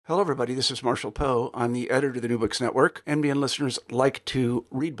Hello, everybody. This is Marshall Poe. I'm the editor of the New Books Network. NBN listeners like to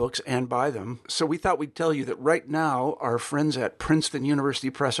read books and buy them. So we thought we'd tell you that right now, our friends at Princeton University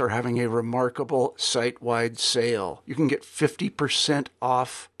Press are having a remarkable site-wide sale. You can get 50%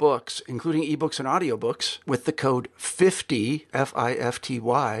 off books, including ebooks and audiobooks, with the code 50,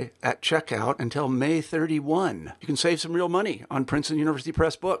 F-I-F-T-Y, at checkout until May 31. You can save some real money on Princeton University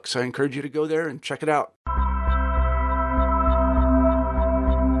Press books. I encourage you to go there and check it out.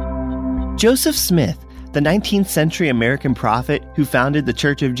 Joseph Smith, the 19th century American prophet who founded the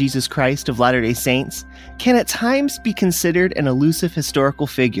Church of Jesus Christ of Latter-day Saints, can at times be considered an elusive historical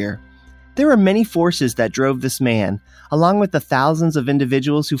figure. There were many forces that drove this man, along with the thousands of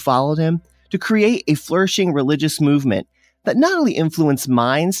individuals who followed him, to create a flourishing religious movement that not only influenced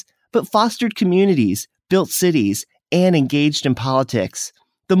minds, but fostered communities, built cities, and engaged in politics.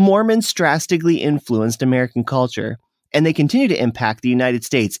 The Mormons drastically influenced American culture, and they continue to impact the United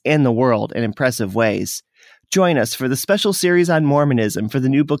States and the world in impressive ways. Join us for the special series on Mormonism for the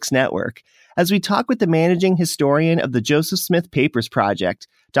New Books Network as we talk with the managing historian of the Joseph Smith Papers Project,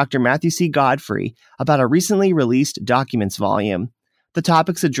 Dr. Matthew C. Godfrey, about a recently released documents volume. The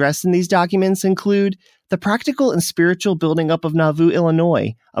topics addressed in these documents include the practical and spiritual building up of Nauvoo,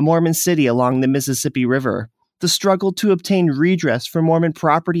 Illinois, a Mormon city along the Mississippi River, the struggle to obtain redress for Mormon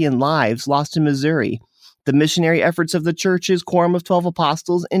property and lives lost in Missouri, the missionary efforts of the Church's Quorum of 12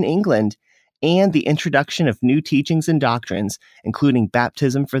 Apostles in England, and the introduction of new teachings and doctrines, including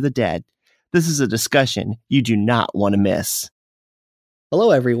baptism for the dead. This is a discussion you do not want to miss.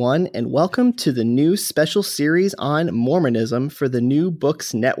 Hello, everyone, and welcome to the new special series on Mormonism for the New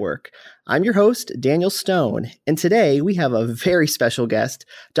Books Network. I'm your host, Daniel Stone, and today we have a very special guest,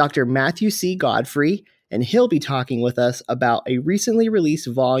 Dr. Matthew C. Godfrey, and he'll be talking with us about a recently released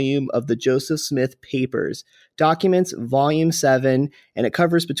volume of the Joseph Smith Papers, Documents Volume 7, and it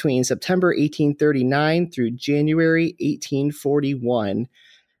covers between September 1839 through January 1841.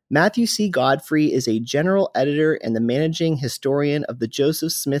 Matthew C. Godfrey is a general editor and the managing historian of the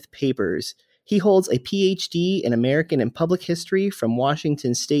Joseph Smith Papers. He holds a Ph.D. in American and Public History from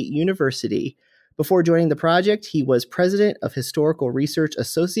Washington State University. Before joining the project, he was president of Historical Research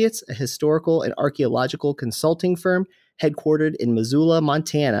Associates, a historical and archaeological consulting firm headquartered in Missoula,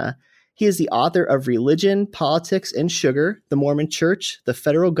 Montana. He is the author of Religion, Politics, and Sugar, the Mormon Church, the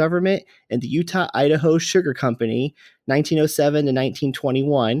Federal Government, and the Utah-Idaho Sugar Company, 1907 to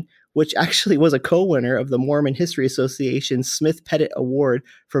 1921, which actually was a co-winner of the Mormon History Association's Smith Pettit Award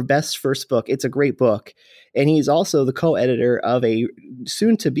for Best First Book. It's a great book. And he's also the co-editor of a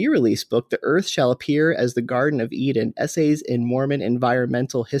soon-to-be-released book, The Earth Shall Appear as the Garden of Eden, Essays in Mormon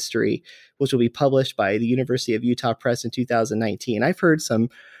Environmental History, which will be published by the University of Utah Press in 2019. I've heard some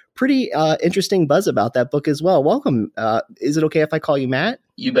pretty interesting buzz about that book as well. Welcome. Is it okay if I call you Matt?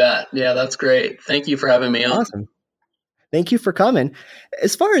 You bet. Yeah, that's great. Thank you for having me on. Awesome. Thank you for coming.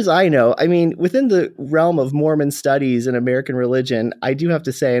 As far as I know, I mean, within the realm of Mormon studies and American religion, I do have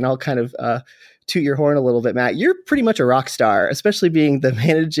to say, and I'll kind of toot your horn a little bit, Matt, you're pretty much a rock star, especially being the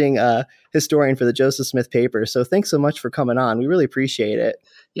managing historian for the Joseph Smith Papers. So thanks so much for coming on. We really appreciate it.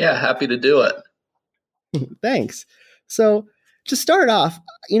 Yeah, happy to do it. Thanks. So to start off,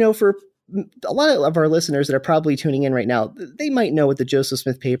 for a lot of our listeners that are probably tuning in right now, they might know what the Joseph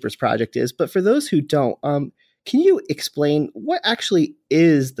Smith Papers Project is, but for those who don't, can you explain what actually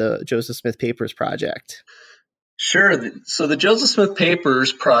is the Joseph Smith Papers Project? Sure. So the Joseph Smith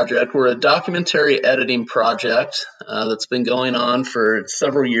Papers Project, we're a documentary editing project that's been going on for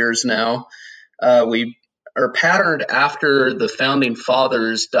several years now. We are patterned after the Founding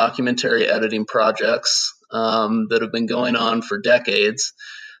Fathers documentary editing projects that have been going on for decades.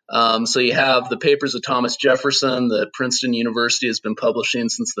 So you have the papers of Thomas Jefferson that Princeton University has been publishing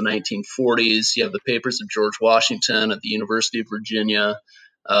since the 1940s. You have the papers of George Washington at the University of Virginia,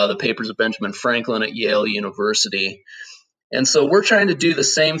 the papers of Benjamin Franklin at Yale University. And so we're trying to do the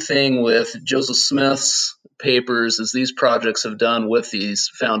same thing with Joseph Smith's papers as these projects have done with these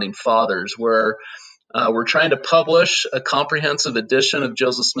founding fathers, where we're trying to publish a comprehensive edition of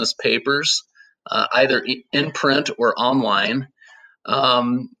Joseph Smith's papers, either in print or online.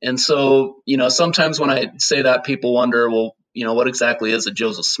 And so, sometimes when I say that, people wonder, well, what exactly is a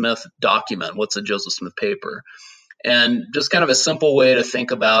Joseph Smith document? What's a Joseph Smith paper? And just kind of a simple way to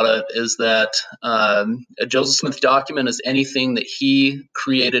think about it is that a Joseph Smith document is anything that he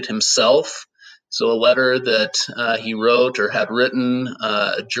created himself. So a letter that he wrote or had written,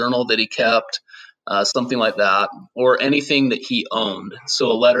 a journal that he kept, something like that, or anything that he owned.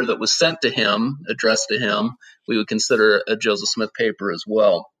 So a letter that was sent to him, addressed to him, we would consider a Joseph Smith paper as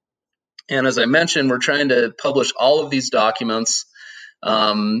well. And as I mentioned, we're trying to publish all of these documents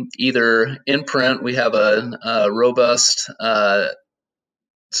either in print. We have a robust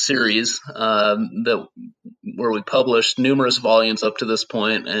series where we published numerous volumes up to this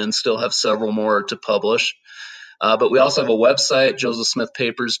point and still have several more to publish. But we also have a website,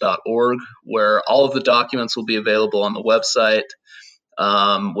 josephsmithpapers.org, where all of the documents will be available on the website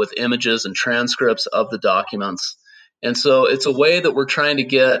with images and transcripts of the documents. And so it's a way that we're trying to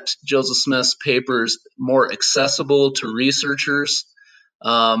get Joseph Smith's papers more accessible to researchers.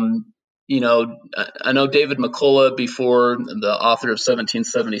 I know David McCullough, before the author of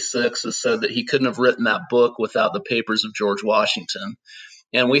 1776, has said that he couldn't have written that book without the papers of George Washington.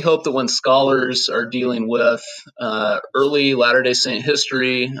 And we hope that when scholars are dealing with early Latter-day Saint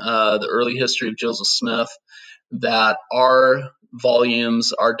history, the early history of Joseph Smith, that our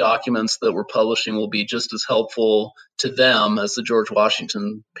volumes, our documents that we're publishing will be just as helpful to them as the George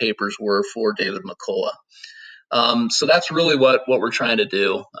Washington papers were for David McCullough. So that's really what we're trying to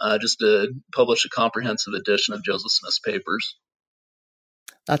do, just to publish a comprehensive edition of Joseph Smith's papers.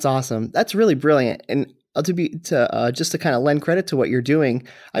 That's awesome. That's really brilliant. And just to kind of lend credit to what you're doing,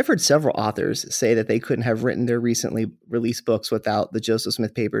 I've heard several authors say that they couldn't have written their recently released books without the Joseph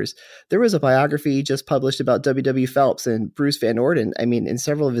Smith papers. There was a biography just published about W.W. Phelps, and Bruce Van Orden, in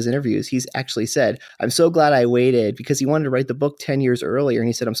several of his interviews, he's actually said, I'm so glad I waited, because he wanted to write the book 10 years earlier. And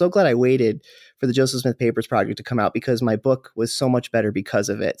he said, I'm so glad I waited for the Joseph Smith Papers project to come out, because my book was so much better because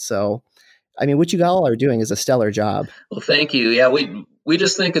of it. So, what you all are doing is a stellar job. Well, thank you. Yeah, we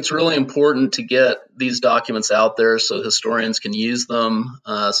just think it's really important to get these documents out there so historians can use them,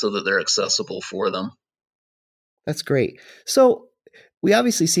 so that they're accessible for them. That's great. So we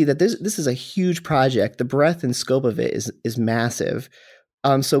obviously see that this is a huge project. The breadth and scope of it is massive.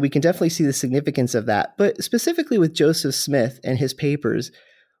 So we can definitely see the significance of that. But specifically with Joseph Smith and his papers,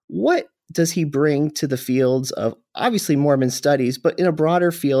 what does he bring to the fields of obviously Mormon studies, but in a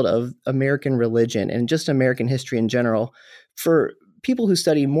broader field of American religion and just American history in general? For people who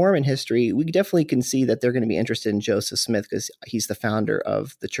study Mormon history, we definitely can see that they're going to be interested in Joseph Smith because he's the founder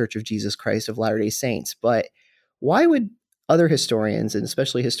of the Church of Jesus Christ of Latter-day Saints. But why would other historians, and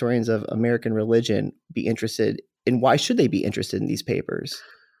especially historians of American religion, be interested, and why should they be interested in these papers?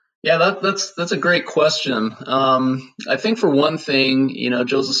 Yeah, that's a great question. I think for one thing,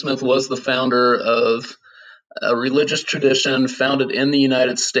 Joseph Smith was the founder of a religious tradition founded in the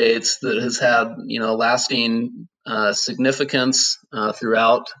United States that has had, lasting significance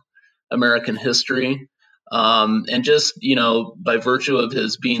throughout American history. And just, by virtue of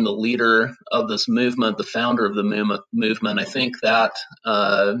his being the leader of this movement, the founder of the movement, I think that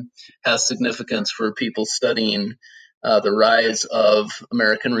has significance for people studying the rise of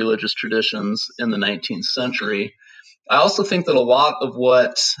American religious traditions in the 19th century. I also think that a lot of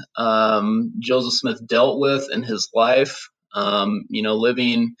what Joseph Smith dealt with in his life,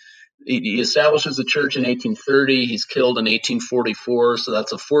 he establishes a church in 1830, he's killed in 1844, so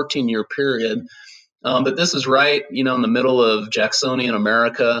that's a 14-year period. But this is right, in the middle of Jacksonian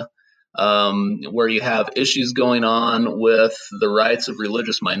America, where you have issues going on with the rights of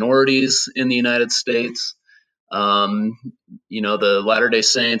religious minorities in the United States. The Latter-day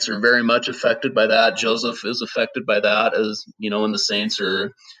Saints are very much affected by that. Joseph is affected by that, as when the Saints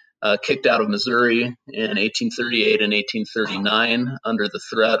are kicked out of Missouri in 1838 and 1839 under the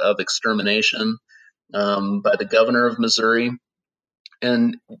threat of extermination by the governor of Missouri.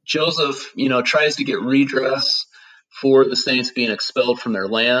 And Joseph, tries to get redress for the Saints being expelled from their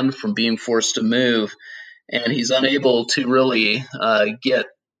land, from being forced to move, and he's unable to really get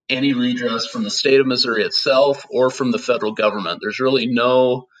any redress from the state of Missouri itself or from the federal government. There's really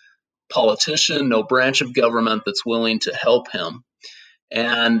no politician, no branch of government that's willing to help him.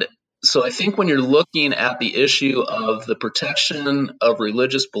 And so I think when you're looking at the issue of the protection of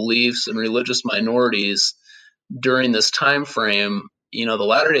religious beliefs and religious minorities during this time frame, the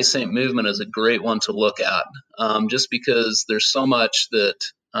Latter-day Saint movement is a great one to look at, just because there's so much that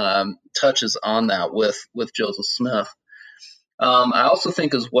touches on that with Joseph Smith. I also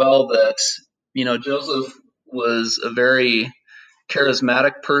think as well that, Joseph was a very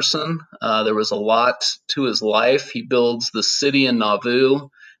charismatic person. There was a lot to his life. He builds the city in Nauvoo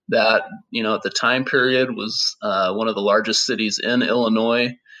that, at the time period was one of the largest cities in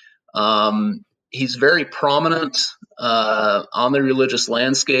Illinois. He's very prominent on the religious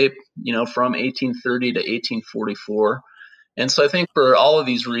landscape, from 1830 to 1844. And so I think for all of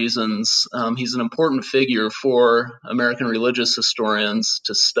these reasons, he's an important figure for American religious historians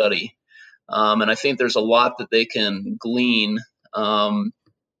to study. And I think there's a lot that they can glean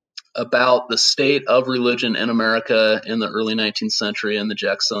about the state of religion in America in the early 19th century and the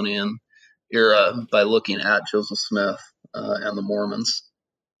Jacksonian era by looking at Joseph Smith. and the Mormons.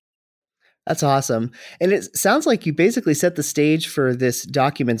 That's awesome. And it sounds like you basically set the stage for this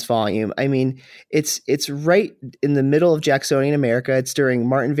documents volume. I mean, it's right in the middle of Jacksonian America. It's during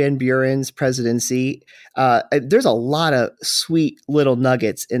Martin Van Buren's presidency. There's a lot of sweet little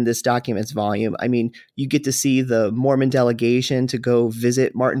nuggets in this documents volume. I mean, you get to see the Mormon delegation to go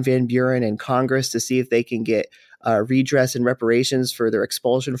visit Martin Van Buren and Congress to see if they can get redress and reparations for their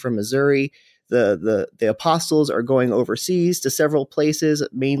expulsion from Missouri. The apostles are going overseas to several places,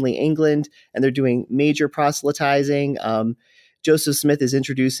 mainly England, and they're doing major proselytizing. Joseph Smith is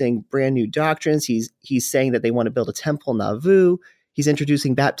introducing brand new doctrines. He's saying that they want to build a temple in Nauvoo. He's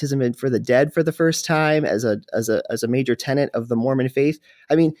introducing baptism for the dead for the first time as a major tenet of the Mormon faith.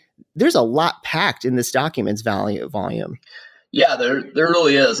 I mean, there's a lot packed in this documents volume. Yeah, there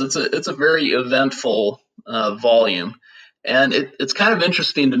really is. It's a very eventful volume. And it's kind of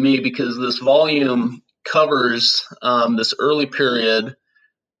interesting to me because this volume covers this early period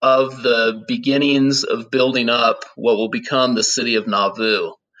of the beginnings of building up what will become the city of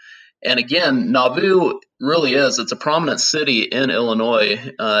Nauvoo. And again, Nauvoo really it's a prominent city in Illinois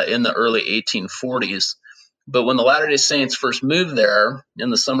in the early 1840s. But when the Latter-day Saints first moved there in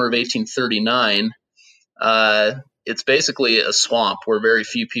the summer of 1839, it's basically a swamp where very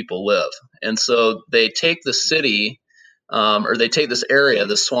few people live. And so they take the city or they take this area,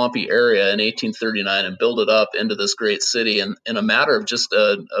 this swampy area in 1839 and build it up into this great city in a matter of just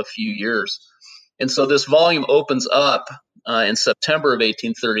a few years. And so this volume opens up in September of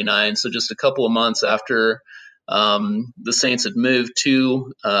 1839, so just a couple of months after the Saints had moved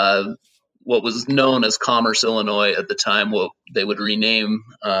to what was known as Commerce, Illinois at the time, what they would rename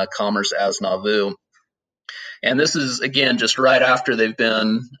Commerce as Nauvoo. And this is, again, just right after they've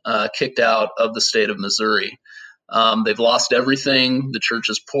been kicked out of the state of Missouri. They've lost everything. The church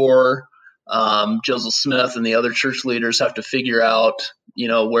is poor. Joseph Smith and the other church leaders have to figure out,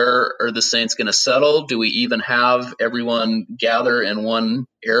 where are the Saints going to settle? Do we even have everyone gather in one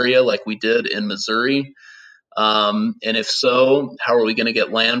area like we did in Missouri? And if so, how are we going to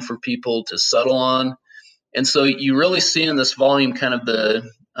get land for people to settle on? And so you really see in this volume kind of the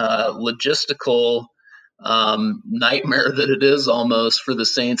logistical nightmare that it is almost for the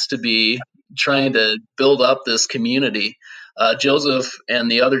Saints to be trying to build up this community. Joseph and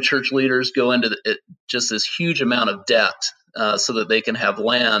the other church leaders go into just this huge amount of debt so that they can have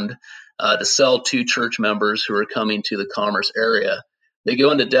land to sell to church members who are coming to the Commerce area. They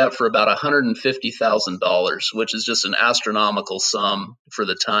go into debt for about $150,000, which is just an astronomical sum for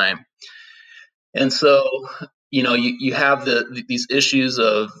the time. And so, you have these issues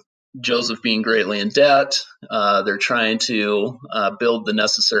of Joseph being greatly in debt. They're trying to build the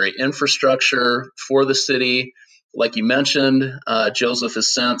necessary infrastructure for the city. Like you mentioned, Joseph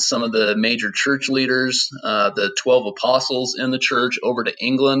has sent some of the major church leaders, the 12 apostles in the church, over to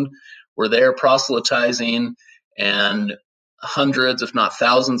England, where they are proselytizing, and hundreds, if not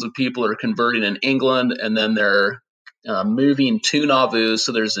thousands, of people are converting in England, and then they're moving to Nauvoo.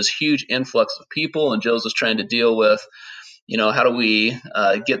 So there's this huge influx of people, and Joseph's trying to deal with, how do we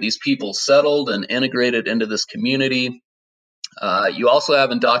get these people settled and integrated into this community? You also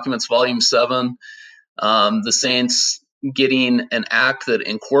have in Documents Volume 7, the Saints getting an act that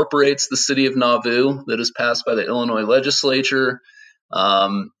incorporates the city of Nauvoo that is passed by the Illinois legislature.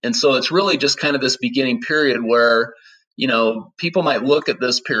 And so it's really just kind of this beginning period where, people might look at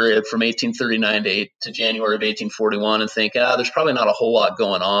this period from 1839 to January of 1841 and think, there's probably not a whole lot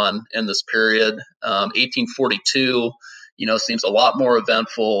going on in this period. 1842 seems a lot more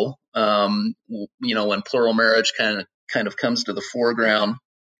eventful, when plural marriage kind of comes to the foreground.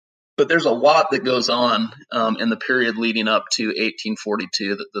 But there's a lot that goes on in the period leading up to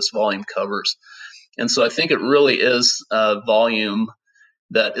 1842 that this volume covers. And so I think it really is a volume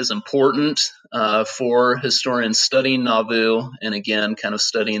that is important for historians studying Nauvoo and, again, kind of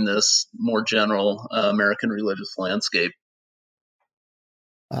studying this more general American religious landscape.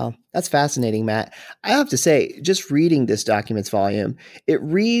 Wow, that's fascinating, Matt. I have to say, just reading this documents volume, it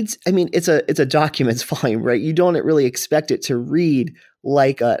reads, it's a documents volume, right? You don't really expect it to read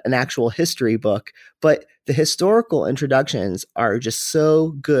like an actual history book, but the historical introductions are just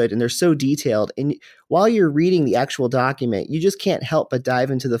so good and they're so detailed. And while you're reading the actual document, you just can't help but dive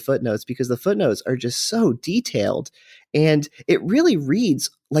into the footnotes because the footnotes are just so detailed. And it really reads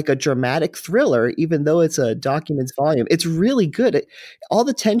like a dramatic thriller, even though it's a documents volume. It's really good. All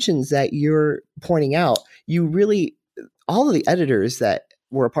the tensions that you're pointing out, all of the editors that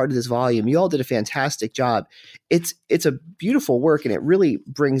were a part of this volume, you all did a fantastic job. It's a beautiful work, and it really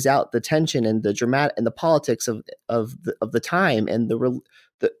brings out the tension and the dramatic and the politics of the time and the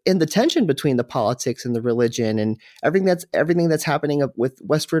the tension between the politics and the religion and everything that's happening with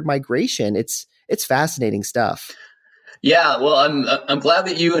westward migration. It's fascinating stuff. Yeah, well, I'm glad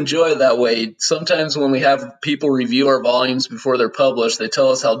that you enjoy it that way. Sometimes when we have people review our volumes before they're published, they tell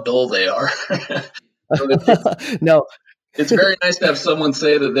us how dull they are. No. It's very nice to have someone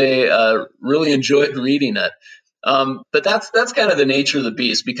say that they really enjoyed reading it. But that's kind of the nature of the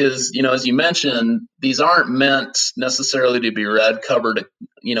beast, because, as you mentioned, these aren't meant necessarily to be read cover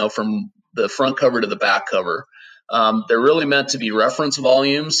to, from the front cover to the back cover. They're really meant to be reference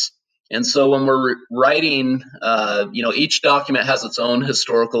volumes. And so when we're writing, each document has its own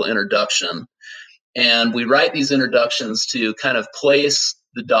historical introduction. And we write these introductions to kind of place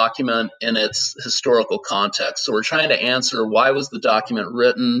the document in its historical context. So we're trying to answer, why was the document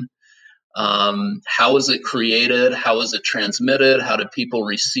written? How was it created? How was it transmitted? How did people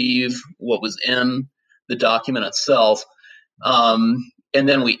receive what was in the document itself? And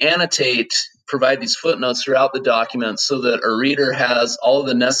then we provide these footnotes throughout the document so that a reader has all of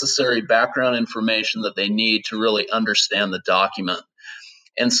the necessary background information that they need to really understand the document.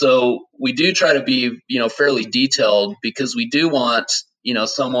 And so we do try to be, fairly detailed, because we do want,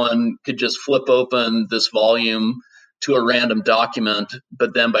 someone could just flip open this volume to a random document,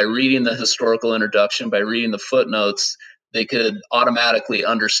 but then by reading the historical introduction, by reading the footnotes, they could automatically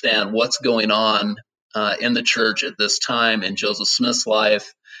understand what's going on in the church at this time in Joseph Smith's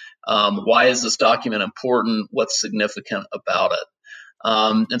life. Why is this document important? What's significant about it?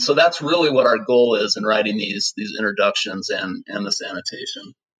 And so that's really what our goal is in writing these introductions and this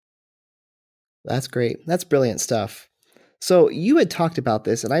annotation. That's great. That's brilliant stuff. So you had talked about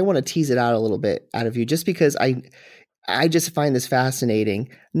this, and I want to tease it out a little bit out of you, just because I just find this fascinating.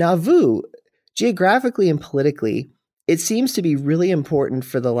 Nauvoo, geographically and politically, it seems to be really important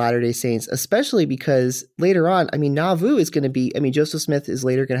for the Latter-day Saints, especially because later on, Nauvoo is going to be, Joseph Smith is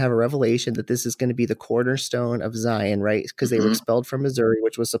later going to have a revelation that this is going to be the cornerstone of Zion, right? Because they were expelled from Missouri,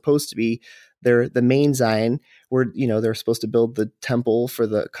 which was supposed to be the main Zion, where, they're supposed to build the temple for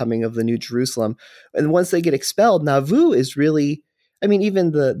the coming of the New Jerusalem. And once they get expelled, Nauvoo is really,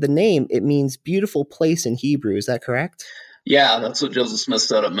 even the name, it means beautiful place in Hebrew. Is that correct? Yeah, that's what Joseph Smith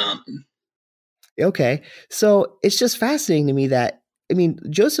said it meant. Okay. So it's just fascinating to me that,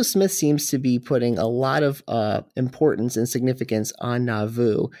 Joseph Smith seems to be putting a lot of importance and significance on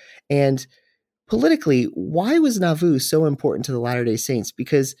Nauvoo. And politically, why was Nauvoo so important to the Latter-day Saints?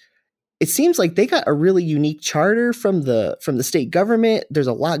 Because it seems like they got a really unique charter from the state government. There's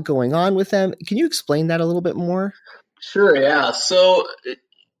a lot going on with them. Can you explain that a little bit more? Sure, yeah. So,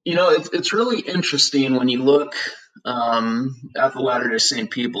 it's really interesting when you look at the Latter-day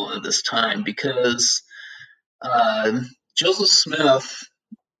Saint people at this time, because Joseph Smith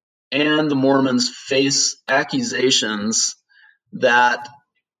and the Mormons face accusations that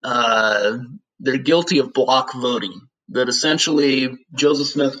they're guilty of block voting, that essentially Joseph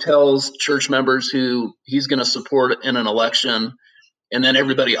Smith tells church members who he's going to support in an election, and then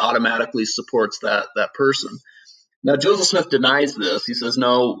everybody automatically supports that person. Now, Joseph Smith denies this. He says,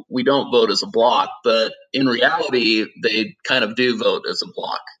 no, we don't vote as a block. But in reality, they kind of do vote as a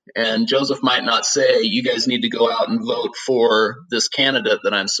block. And Joseph might not say, you guys need to go out and vote for this candidate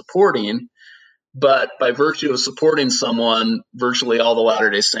that I'm supporting. But by virtue of supporting someone, virtually all the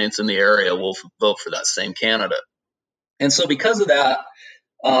Latter-day Saints in the area will vote for that same candidate. And so because of that,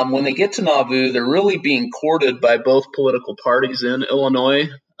 when they get to Nauvoo, they're really being courted by both political parties in Illinois,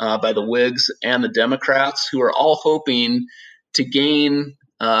 by the Whigs and the Democrats, who are all hoping to gain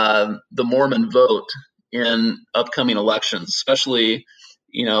the Mormon vote in upcoming elections, especially,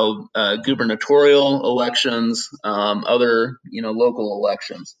 gubernatorial elections, other, local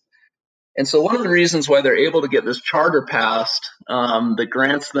elections. And so one of the reasons why they're able to get this charter passed that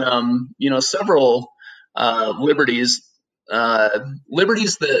grants them, several liberties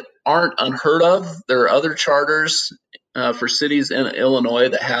that aren't unheard of. There are other charters for cities in Illinois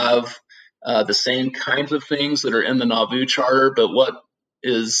that have the same kinds of things that are in the Nauvoo Charter. But what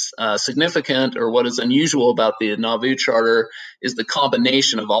is significant, or what is unusual about the Nauvoo Charter, is the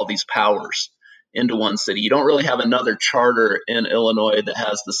combination of all these powers into one city. You don't really have another charter in Illinois that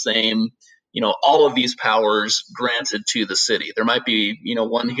has the same, all of these powers granted to the city. There might be,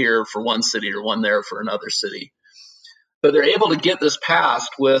 one here for one city or one there for another city. But they're able to get this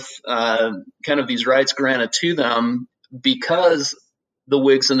passed with kind of these rights granted to them because the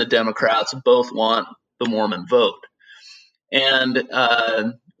Whigs and the Democrats both want the Mormon vote. And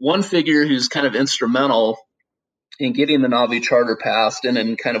one figure who's kind of instrumental in getting the Nauvoo Charter passed and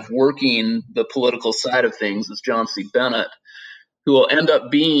in kind of working the political side of things is John C. Bennett, who will end up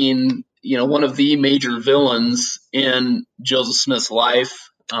being, one of the major villains in Joseph Smith's life.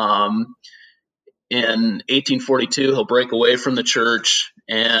 In 1842, he'll break away from the church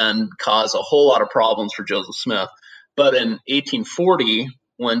and cause a whole lot of problems for Joseph Smith. But in 1840,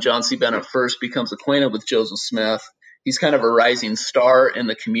 when John C. Bennett first becomes acquainted with Joseph Smith, he's kind of a rising star in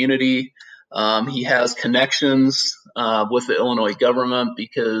the community. He has connections with the Illinois government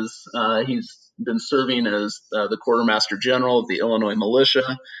because he's been serving as the quartermaster general of the Illinois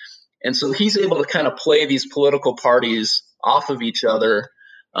militia. And so he's able to kind of play these political parties off of each other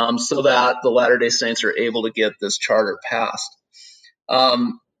so that the Latter-day Saints are able to get this charter passed.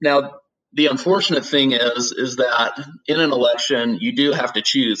 Now, the unfortunate thing is that in an election, you do have to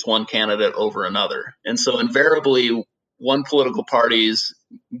choose one candidate over another. And so invariably, one political party is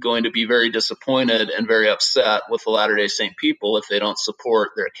going to be very disappointed and very upset with the Latter-day Saint people if they don't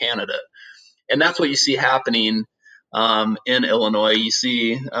support their candidate. And that's what you see happening in Illinois. You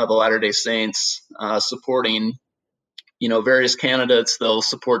see the Latter-day Saints supporting various candidates. They'll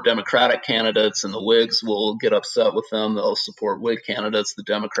support Democratic candidates, and the Whigs will get upset with them. They'll support Whig candidates. The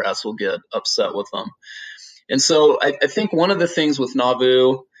Democrats will get upset with them. And so I think one of the things with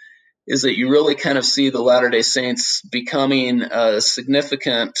Nauvoo is that you really kind of see the Latter-day Saints becoming a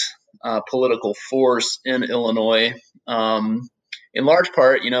significant political force in Illinois, in large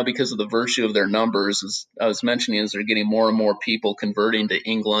part, because of the virtue of their numbers. As I was mentioning, as they're getting more and more people converting to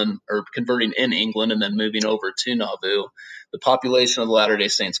England or converting in England and then moving over to Nauvoo, the population of the Latter-day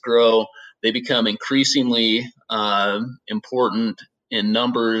Saints grow. They become increasingly important in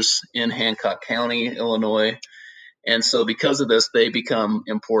numbers in Hancock County, Illinois. And so because of this, they become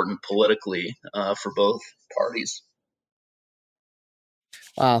important politically for both parties.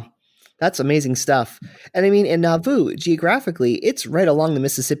 Wow. That's amazing stuff. And I mean, in Nauvoo, geographically, it's right along the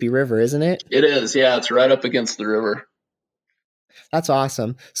Mississippi River, isn't it? It is. Yeah, it's right up against the river. That's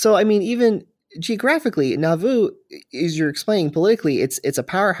awesome. So, I mean, even geographically, Nauvoo, as you're explaining politically, it's a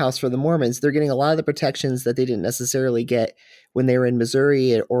powerhouse for the Mormons. They're getting a lot of the protections that they didn't necessarily get when they were in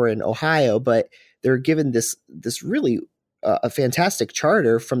Missouri or in Ohio, but they're given this really a fantastic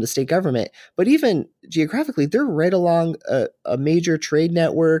charter from the state government. But even geographically, they're right along a major trade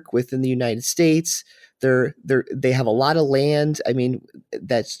network within the United States. They have a lot of land. I mean,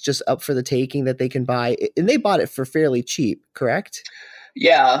 that's just up for the taking that they can buy, and they bought it for fairly cheap, correct?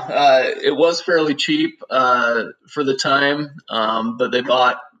 Yeah, it was fairly cheap for the time, but they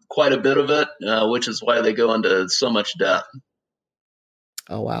bought quite a bit of it, which is why they go into so much debt.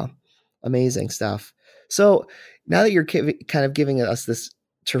 Oh, wow. Amazing stuff. So now that you're kind of giving us this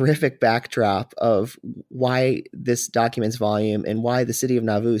terrific backdrop of why this documents volume and why the city of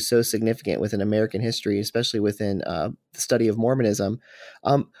Nauvoo is so significant within American history, especially within the study of Mormonism,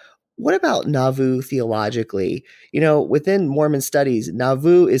 what about Nauvoo theologically? Within Mormon studies,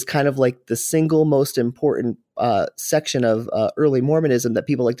 Nauvoo is kind of like the single most important section of early Mormonism that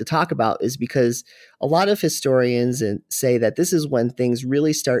people like to talk about, is because a lot of historians say that this is when things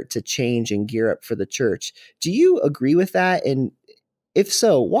really start to change and gear up for the church. Do you agree with that? And if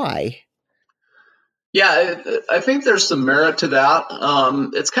so, why? Yeah, I think there's some merit to that.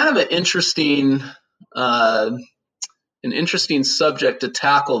 It's kind of an interesting subject to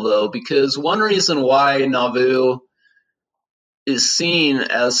tackle, though, because one reason why Nauvoo is seen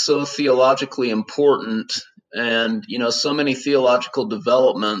as so theologically important and, so many theological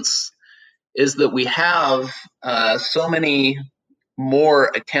developments is that we have so many more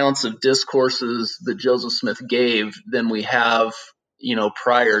accounts of discourses that Joseph Smith gave than we have,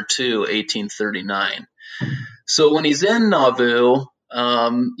 prior to 1839. So when he's in Nauvoo,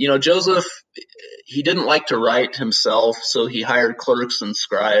 Joseph, he didn't like to write himself, so he hired clerks and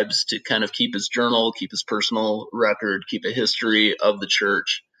scribes to kind of keep his journal, keep his personal record, keep a history of the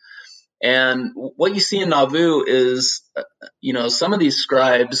church. And what you see in Nauvoo is, some of these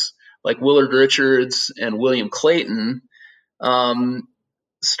scribes, like Willard Richards and William Clayton,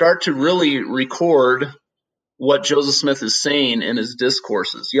 start to really record what Joseph Smith is saying in his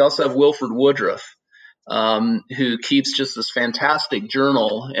discourses. You also have Wilford Woodruff, who keeps just this fantastic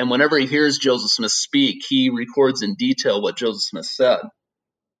journal. And whenever he hears Joseph Smith speak, he records in detail what Joseph Smith said.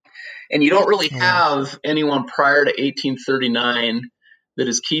 And you don't really have anyone prior to 1839 that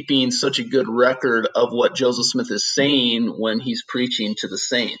is keeping such a good record of what Joseph Smith is saying when he's preaching to the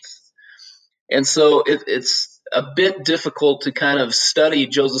saints. And so it's a bit difficult to kind of study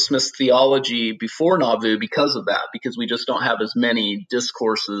Joseph Smith's theology before Nauvoo because of that, because we just don't have as many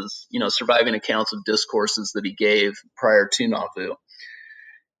discourses, surviving accounts of discourses that he gave prior to Nauvoo.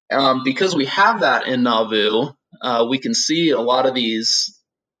 Because we have that in Nauvoo, we can see a lot of these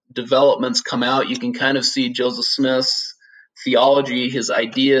developments come out. You can kind of see Joseph Smith's theology, his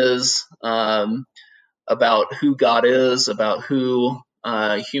ideas about who God is, about who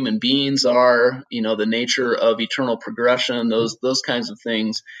human beings are, the nature of eternal progression, those kinds of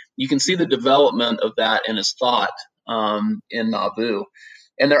things. You can see the development of that in his thought in Nauvoo.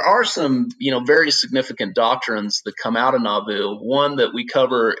 And there are some, very significant doctrines that come out of Nauvoo. One that we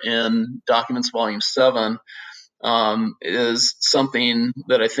cover in Documents Volume 7 is something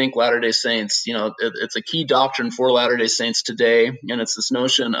that I think Latter-day Saints, it's a key doctrine for Latter-day Saints today, and it's this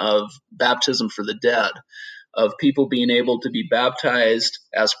notion of baptism for the dead, of people being able to be baptized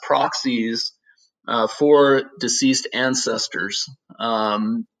as proxies for deceased ancestors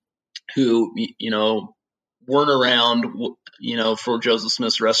who, weren't around, for Joseph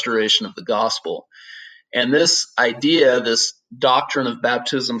Smith's restoration of the gospel. And this idea, this doctrine of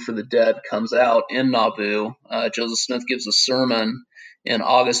baptism for the dead comes out in Nauvoo. Joseph Smith gives a sermon in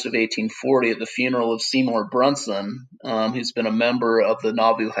August of 1840 at the funeral of Seymour Brunson, who's been a member of the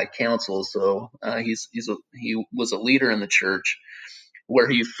Nauvoo High Council. So he was a leader in the church, where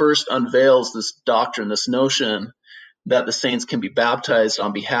he first unveils this doctrine, this notion that the saints can be baptized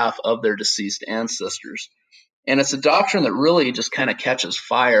on behalf of their deceased ancestors. And it's a doctrine that really just kind of catches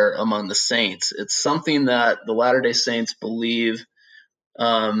fire among the saints. It's something that the Latter-day Saints believe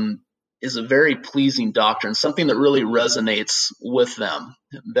is a very pleasing doctrine, something that really resonates with them,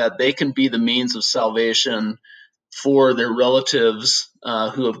 that they can be the means of salvation for their relatives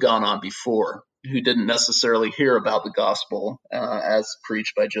who have gone on before, who didn't necessarily hear about the gospel as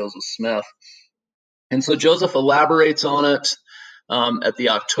preached by Joseph Smith. And so Joseph elaborates on it at the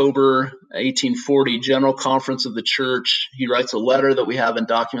October 1840 General Conference of the Church. He writes a letter that we have in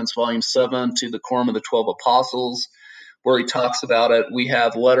Documents Volume 7 to the Quorum of the 12 Apostles, where he talks about it. We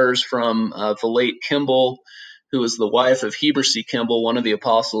have letters from the late Kimball, who was the wife of Heber C. Kimball, one of the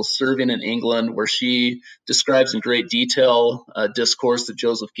apostles serving in England, where she describes in great detail a discourse that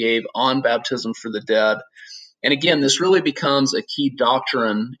Joseph gave on baptism for the dead. And again, this really becomes a key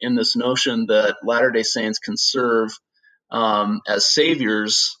doctrine in this notion that Latter-day Saints can serve as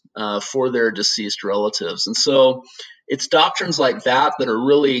saviors for their deceased relatives. And so it's doctrines like that that are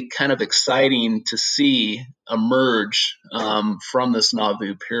really kind of exciting to see emerge from this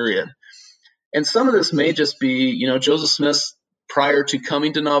Nauvoo period. And some of this may just be, Joseph Smith, prior to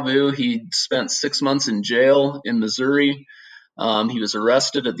coming to Nauvoo, he spent 6 months in jail in Missouri. He was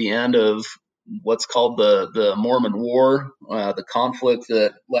arrested at the end of what's called the Mormon War, the conflict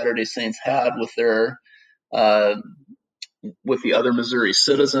that Latter-day Saints had with their with the other Missouri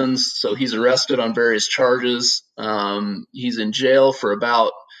citizens. So he's arrested on various charges. He's in jail for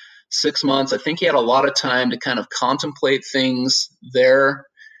about 6 months. I think he had a lot of time to kind of contemplate things there.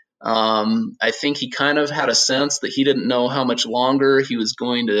 I think he kind of had a sense that he didn't know how much longer he was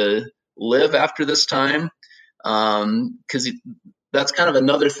going to live after this time, because that's kind of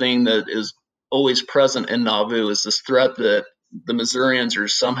another thing that is always present in Nauvoo, is this threat that the Missourians are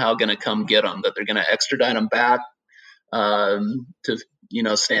somehow going to come get him, that they're going to extradite him back to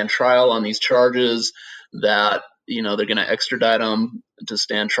stand trial on these charges, that they're going to extradite him to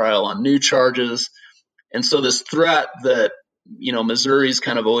stand trial on new charges. And so this threat that Missouri's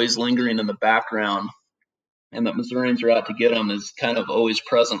kind of always lingering in the background, and that Missourians are out to get him, is kind of always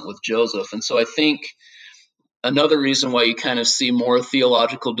present with Joseph. And so I think another reason why you kind of see more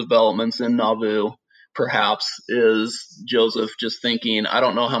theological developments in Nauvoo, perhaps, is Joseph just thinking, I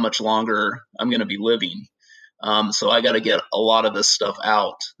don't know how much longer I'm going to be living. So I got to get a lot of this stuff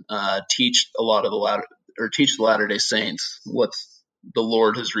out, teach the Latter-day Saints what the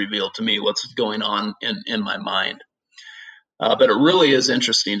Lord has revealed to me, what's going on in my mind. But it really is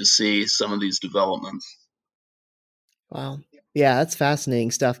interesting to see some of these developments. Wow. Yeah, that's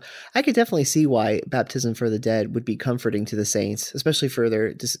fascinating stuff. I could definitely see why baptism for the dead would be comforting to the saints, especially for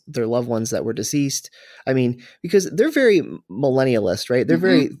their loved ones that were deceased. I mean, because they're very millennialist, right? They're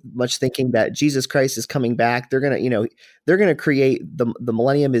very much thinking that Jesus Christ is coming back. They're gonna create the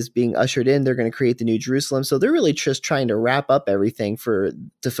millennium is being ushered in. They're going to create the New Jerusalem. So they're really just trying to wrap up everything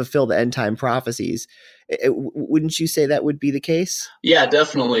to fulfill the end time prophecies. Wouldn't you say that would be the case? Yeah,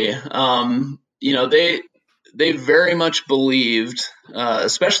 definitely. They very much believed,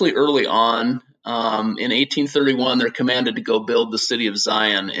 especially early on, in 1831, they're commanded to go build the city of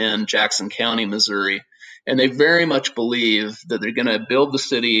Zion in Jackson County, Missouri. And they very much believe that they're going to build the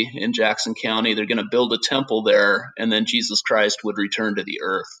city in Jackson County, they're going to build a temple there, and then Jesus Christ would return to the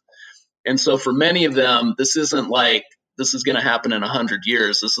earth. And so for many of them, this isn't like this is going to happen in 100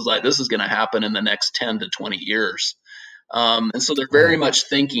 years. This is going to happen in the next 10 to 20 years. And so they're very much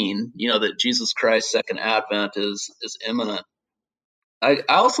thinking, that Jesus Christ's second advent is imminent. I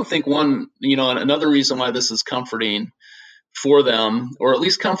also think another reason why this is comforting for them, or at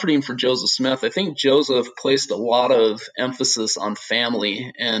least comforting for Joseph Smith. I think Joseph placed a lot of emphasis on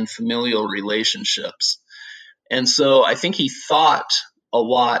family and familial relationships. And so I think he thought a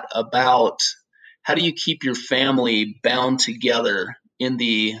lot about how do you keep your family bound together in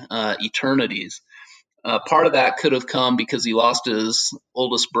the eternities. Part of that could have come because he lost his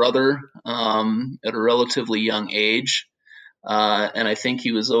oldest brother at a relatively young age. And I think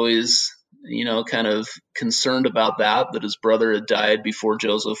he was always, kind of concerned about that his brother had died before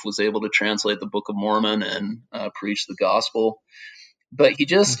Joseph was able to translate the Book of Mormon and preach the gospel. But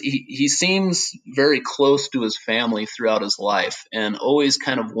he seems very close to his family throughout his life and always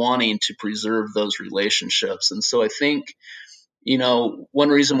kind of wanting to preserve those relationships. And so I think, one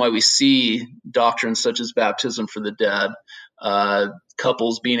reason why we see doctrines such as baptism for the dead,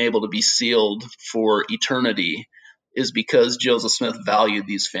 couples being able to be sealed for eternity, is because Joseph Smith valued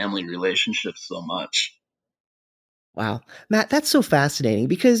these family relationships so much. Wow. Matt, that's so fascinating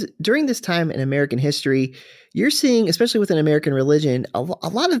because during this time in American history, you're seeing, especially within American religion, a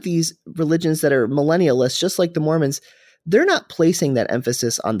lot of these religions that are millennialists, just like the Mormons, they're not placing that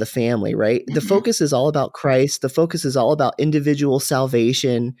emphasis on the family, right? Mm-hmm. The focus is all about Christ. The focus is all about individual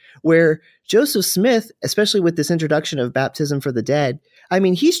salvation, where Joseph Smith, especially with this introduction of baptism for the dead, I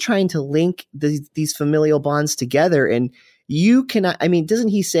mean, he's trying to link these familial bonds together. And you cannot, I mean, doesn't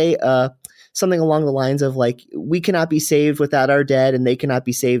he say something along the lines of like, we cannot be saved without our dead and they cannot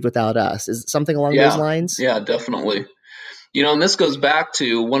be saved without us? Is it something along those lines? Yeah, definitely. And this goes back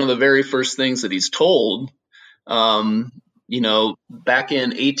to one of the very first things that he's told, back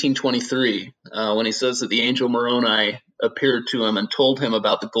in 1823, when he says that the angel Moroni appeared to him and told him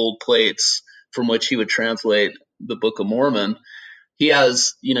about the gold plates from which he would translate the Book of Mormon. He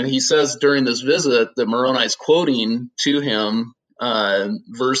says during this visit that Moroni is quoting to him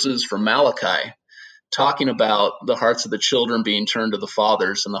verses from Malachi, talking about the hearts of the children being turned to the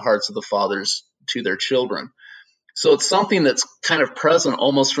fathers and the hearts of the fathers to their children. So it's something that's kind of present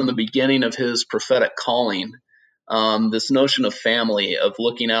almost from the beginning of his prophetic calling, this notion of family, of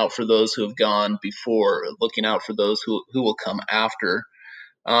looking out for those who have gone before, looking out for those who will come after.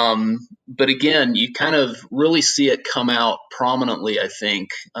 But again, you kind of really see it come out prominently, I think,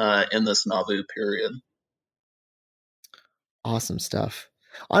 in this Nauvoo period. Awesome stuff.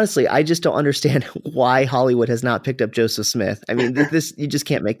 Honestly, I just don't understand why Hollywood has not picked up Joseph Smith. I mean, this you just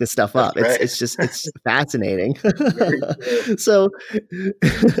can't make this stuff up. It's fascinating. So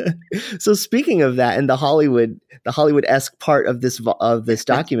speaking of that, and the Hollywood-esque part of this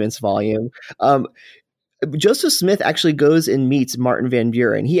documents volume, Joseph Smith actually goes and meets Martin Van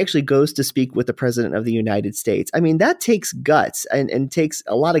Buren. He actually goes to speak with the President of the United States. I mean, that takes guts and takes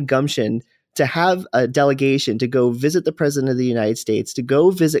a lot of gumption to have a delegation to go visit the President of the United States, to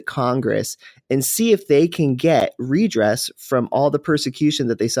go visit Congress and see if they can get redress from all the persecution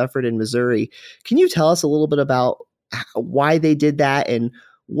that they suffered in Missouri. Can you tell us a little bit about why they did that and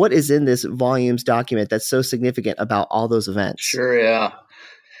what is in this volume's document that's so significant about all those events? Sure, yeah.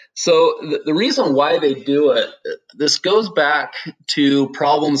 So the reason why they do it, this goes back to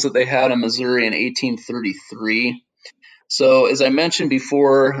problems that they had in Missouri in 1833. So as I mentioned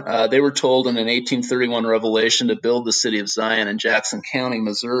before, they were told in an 1831 revelation to build the city of Zion in Jackson County,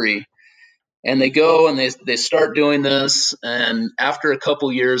 Missouri. And they go and they start doing this. And after a couple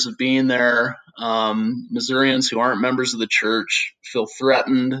years of being there, Missourians who aren't members of the church feel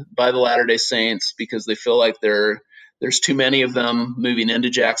threatened by the Latter-day Saints because they feel like there's too many of them moving into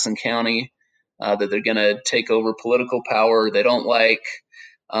Jackson County, that they're going to take over political power. They don't like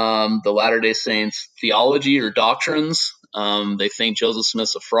the Latter-day Saints theology or doctrines. They think Joseph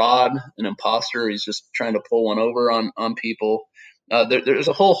Smith's a fraud, an imposter. He's just trying to pull one over on people. There's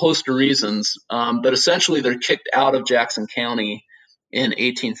a whole host of reasons, but essentially they're kicked out of Jackson County in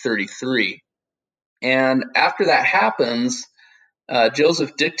 1833. And after that happens,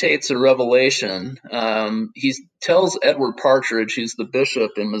 Joseph dictates a revelation. He tells Edward Partridge, who's the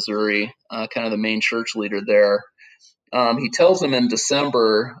bishop in Missouri, kind of the main church leader there. He tells him in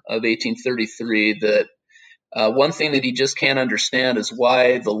December of 1833 that one thing that he just can't understand is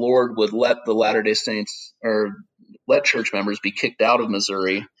why the Lord would let the Latter-day Saints or let church members be kicked out of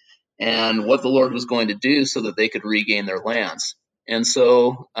Missouri, and what the Lord was going to do so that they could regain their lands. And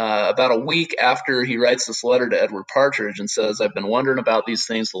so about a week after he writes this letter to Edward Partridge and says, I've been wondering about these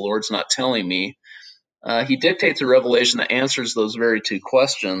things, the Lord's not telling me, he dictates a revelation that answers those very two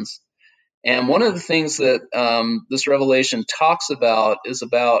questions. And one of the things that this revelation talks about is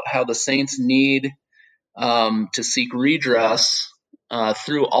about how the saints need to seek redress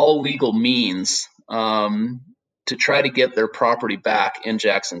through all legal means to to try to get their property back in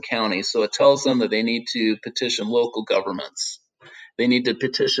Jackson County. So it tells them that they need to petition local governments. They need to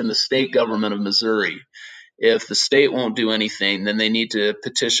petition the state government of Missouri. If the state won't do anything, then they need to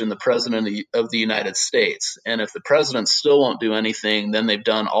petition the president of the United States. And if the president still won't do anything, then they've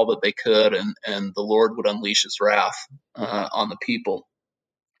done all that they could, and the Lord would unleash his wrath on the people.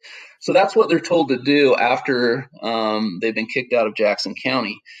 So that's what they're told to do after they've been kicked out of Jackson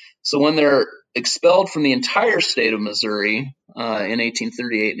County. So when they're expelled from the entire state of Missouri in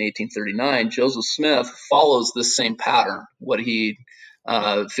 1838 and 1839, Joseph Smith follows this same pattern, what he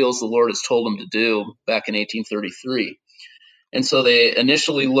feels the Lord has told him to do back in 1833. And so they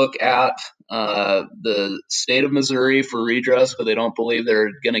initially look at the state of Missouri for redress, but they don't believe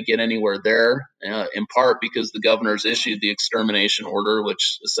they're going to get anywhere there, in part because the governor's issued the extermination order,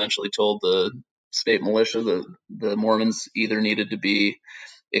 which essentially told the state militia that the Mormons either needed to be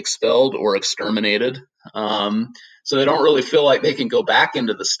expelled or exterminated. So they don't really feel like they can go back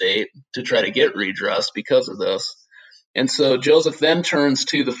into the state to try to get redress because of this. And so Joseph then turns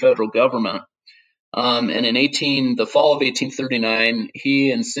to the federal government. And in the fall of 1839,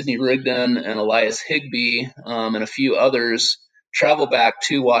 he and Sidney Rigdon and Elias Higbee and a few others travel back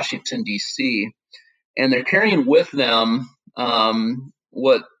to Washington, D.C., and they're carrying with them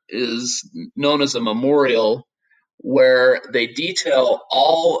what is known as a memorial, where they detail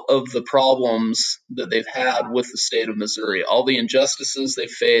all of the problems that they've had with the state of Missouri, all the injustices they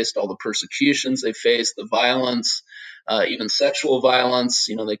faced, all the persecutions they faced, the violence, even sexual violence.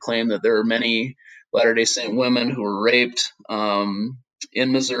 They claim that there are many Latter-day Saint women who were raped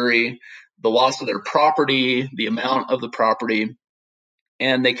in Missouri, the loss of their property, the amount of the property.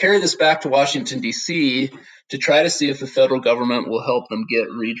 And they carry this back to Washington, D.C. to try to see if the federal government will help them get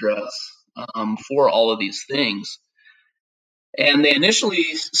redress for all of these things. And they initially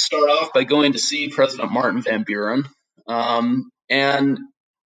start off by going to see President Martin Van Buren.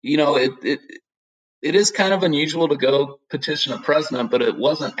 It is kind of unusual to go petition a president, but it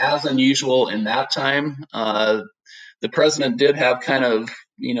wasn't as unusual in that time. The president did have kind of,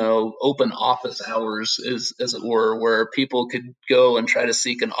 open office hours, as it were, where people could go and try to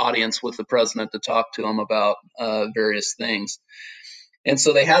seek an audience with the president to talk to him about various things. And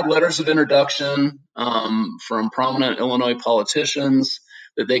so they had letters of introduction from prominent Illinois politicians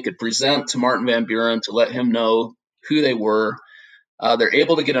that they could present to Martin Van Buren to let him know who they were. They're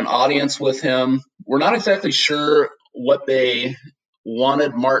able to get an audience with him. We're not exactly sure what they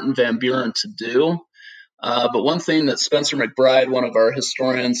wanted Martin Van Buren to do. But one thing that Spencer McBride, one of our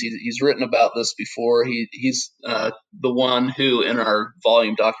historians, he's written about this before. He's the one who, in our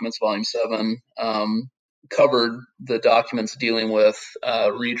volume documents, volume 7, covered the documents dealing with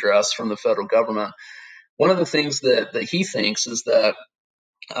redress from the federal government. One of the things that he thinks is that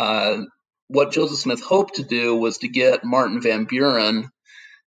what Joseph Smith hoped to do was to get Martin Van Buren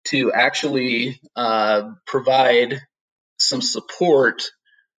to actually provide some support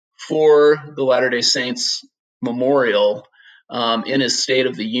for the Latter-day Saints memorial in his State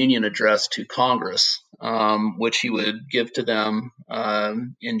of the Union address to Congress, which he would give to them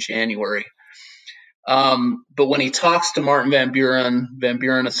in January. But when he talks to Martin Van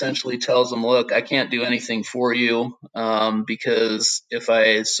Buren essentially tells him, look, I can't do anything for you because if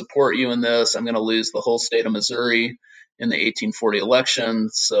I support you in this, I'm going to lose the whole state of Missouri in the 1840 election,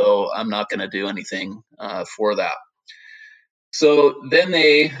 so I'm not going to do anything for that. So then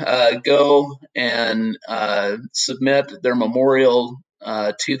they go and submit their memorial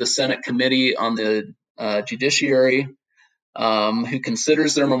to the Senate Committee on the Judiciary, who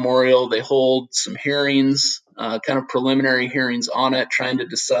considers their memorial. They hold some hearings, kind of preliminary hearings on it, trying to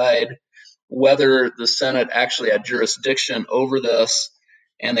decide whether the Senate actually had jurisdiction over this.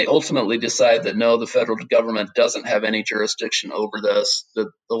 And they ultimately decide that no, the federal government doesn't have any jurisdiction over this. The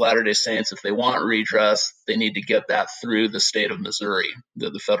Latter-day Saints, if they want redress, they need to get that through the state of Missouri.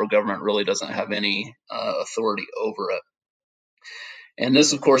 That the federal government really doesn't have any authority over it. And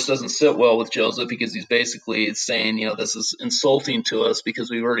this, of course, doesn't sit well with Joseph because he's basically saying, this is insulting to us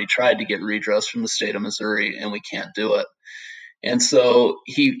because we've already tried to get redress from the state of Missouri and we can't do it. And so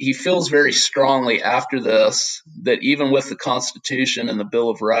he feels very strongly after this that even with the Constitution and the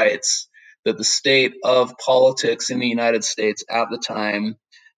Bill of Rights, that the state of politics in the United States at the time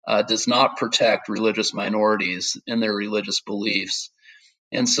does not protect religious minorities in their religious beliefs.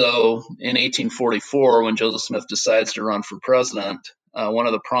 And so in 1844, when Joseph Smith decides to run for president, one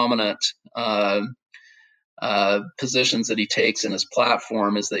of the prominent positions that he takes in his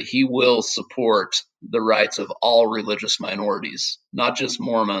platform is that he will support the rights of all religious minorities, not just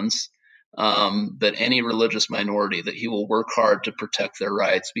Mormons, that any religious minority, that he will work hard to protect their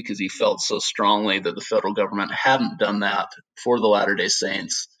rights, because he felt so strongly that the federal government hadn't done that for the Latter-day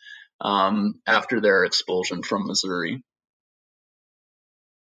Saints after their expulsion from Missouri.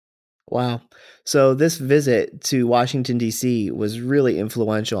 Wow. So this visit to Washington, D.C. was really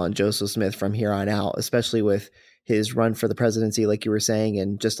influential on Joseph Smith from here on out, especially with his run for the presidency, like you were saying,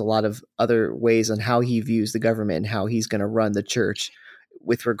 and just a lot of other ways on how he views the government and how he's going to run the church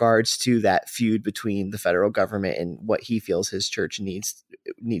with regards to that feud between the federal government and what he feels his church needs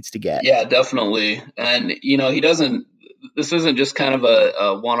to get. Yeah, definitely. And, this isn't just kind of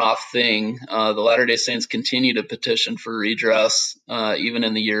a one-off thing. The Latter-day Saints continue to petition for redress, even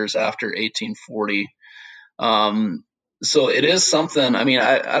in the years after 1840. So it is something,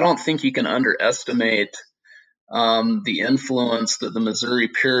 I don't think you can underestimate the influence that the Missouri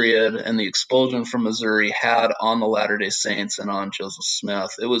period and the expulsion from Missouri had on the Latter-day Saints and on Joseph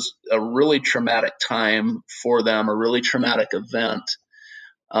Smith. It was a really traumatic time for them, a really traumatic event.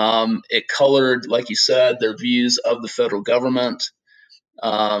 It colored, like you said, their views of the federal government.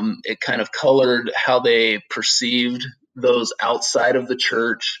 It kind of colored how they perceived those outside of the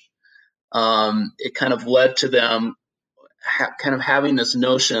church. It kind of led to them kind of having this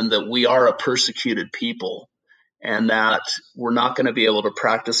notion that we are a persecuted people and that we're not going to be able to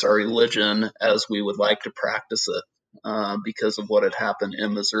practice our religion as we would like to practice it because of what had happened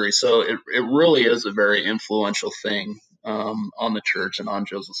in Missouri. So it really is a very influential thing on the church and on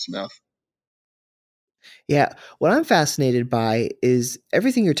Joseph Smith. Yeah. What I'm fascinated by is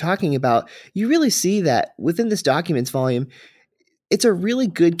everything you're talking about. You really see that within this documents volume. It's a really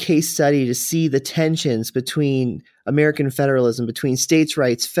good case study to see the tensions between American federalism, between states'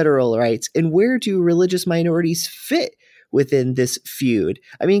 rights, federal rights, and where do religious minorities fit within this feud?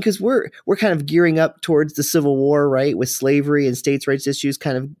 Because we're kind of gearing up towards the Civil War, right, with slavery and states' rights issues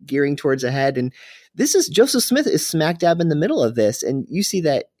kind of gearing towards a head. And Joseph Smith is smack dab in the middle of this. And you see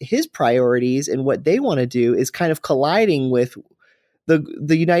that his priorities and what they want to do is kind of colliding with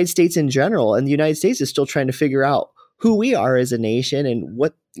the United States in general. And the United States is still trying to figure out who we are as a nation and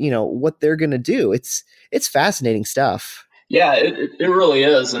what they're going to do. It's fascinating stuff. Yeah, it really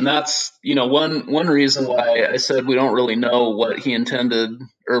is. And that's, one reason why I said we don't really know what he intended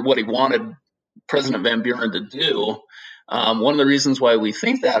or what he wanted President Van Buren to do. One of the reasons why we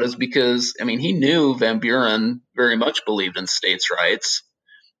think that is because, he knew Van Buren very much believed in states' rights.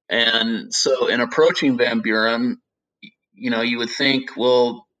 And so in approaching Van Buren, you would think,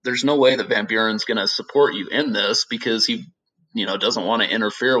 well, there's no way that Van Buren's going to support you in this because he, doesn't want to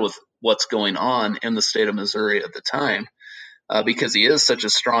interfere with what's going on in the state of Missouri at the time, because he is such a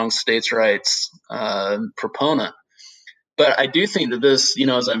strong states' rights proponent. But I do think that this,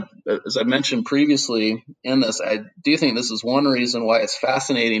 as I mentioned previously in this, I do think this is one reason why it's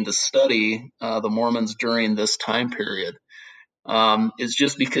fascinating to study the Mormons during this time period, is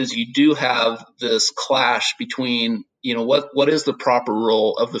just because you do have this clash between, what is the proper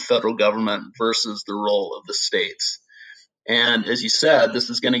role of the federal government versus the role of the states. And as you said, this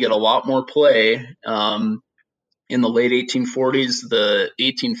is going to get a lot more play in the late 1840s, the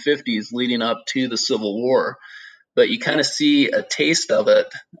 1850s leading up to the Civil War. But you kind of see a taste of it,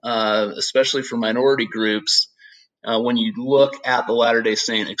 especially for minority groups, when you look at the Latter-day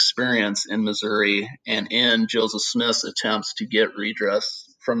Saint experience in Missouri and in Joseph Smith's attempts to get redress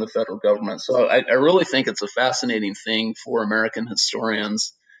from the federal government. So I really think it's a fascinating thing for American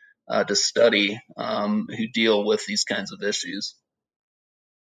historians to study who deal with these kinds of issues.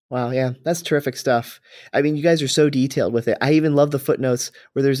 Wow, yeah, that's terrific stuff. You guys are so detailed with it. I even love the footnotes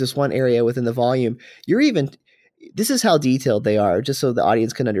where there's this one area within the volume. This is how detailed they are, just so the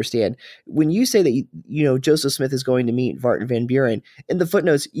audience can understand. When you say that, Joseph Smith is going to meet Vartan Van Buren, in the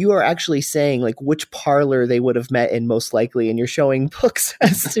footnotes, you are actually saying like which parlor they would have met in most likely, and you're showing books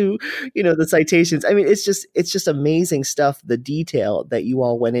as to, the citations. It's just amazing stuff, the detail that you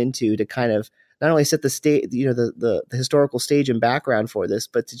all went into to kind of not only set the stage, the historical stage and background for this,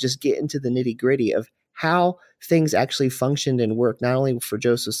 but to just get into the nitty gritty of how things actually functioned and worked, not only for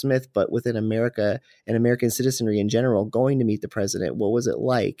Joseph Smith, but within America and American citizenry in general, going to meet the president. What was it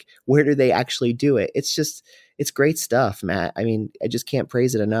like? Where did they actually do it? It's great stuff, Matt. I just can't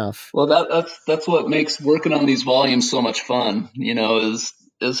praise it enough. Well, that's what makes working on these volumes so much fun.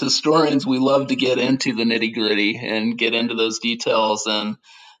 As historians, we love to get into the nitty gritty and get into those details. And,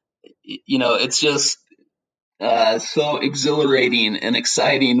 it's just so exhilarating and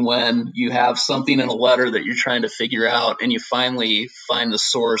exciting when you have something in a letter that you're trying to figure out and you finally find the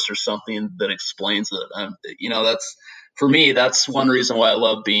source or something that explains it. For me, that's one reason why I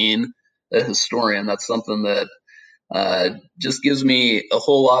love being a historian. That's something that just gives me a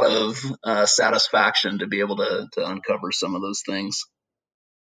whole lot of satisfaction to be able to uncover some of those things.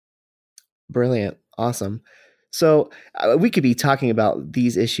 Brilliant. Awesome. So we could be talking about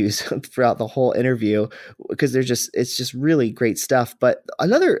these issues throughout the whole interview because it's just really great stuff. But I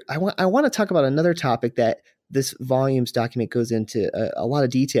want to talk about another topic that this volume's document goes into a lot of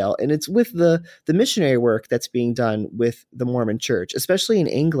detail, and it's with the missionary work that's being done with the Mormon Church, especially in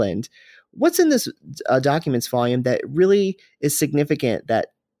England. What's in this documents volume that really is significant that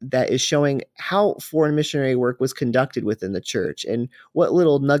is showing how foreign missionary work was conducted within the church, and what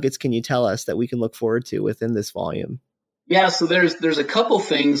little nuggets can you tell us that we can look forward to within this volume? Yeah, so there's a couple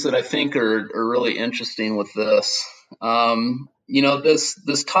things that I think are really interesting with this.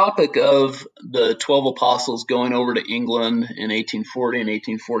 This topic of the 12 apostles going over to England in 1840 and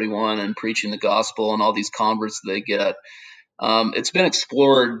 1841 and preaching the gospel and all these converts they get. It's been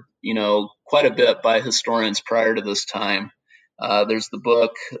explored, quite a bit by historians prior to this time. There's the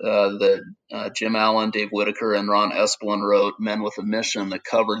book that Jim Allen, Dave Whitaker, and Ron Esplin wrote, Men with a Mission, that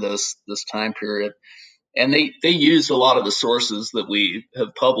covered this time period. And they used a lot of the sources that we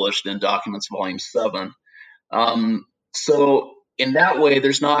have published in Documents Volume 7. So in that way,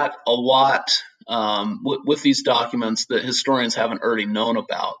 there's not a lot with these documents that historians haven't already known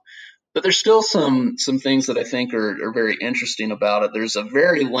about. But there's still some things that I think are very interesting about it. There's a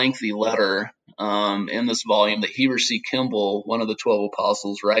very lengthy letter in this volume that Heber C. Kimball, one of the 12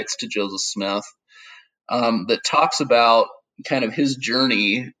 apostles, writes to Joseph Smith that talks about kind of his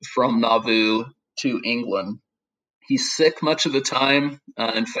journey from Nauvoo to England. He's sick much of the time.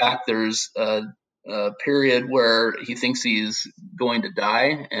 In fact, there's a period where he thinks he's going to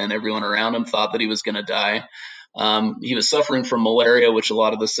die, and everyone around him thought that he was going to die. He was suffering from malaria, which a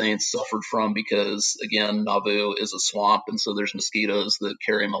lot of the saints suffered from because, again, Nauvoo is a swamp, and so there's mosquitoes that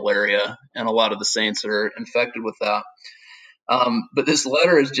carry malaria, and a lot of the saints are infected with that. But this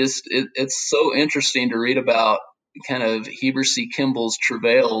letter is it's so interesting to read about kind of Heber C. Kimball's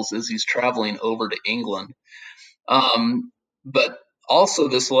travails as he's traveling over to England. But also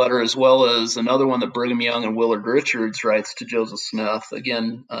this letter, as well as another one that Brigham Young and Willard Richards writes to Joseph Smith,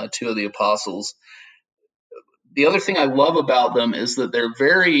 again, two of the apostles. The other thing I love about them is that they're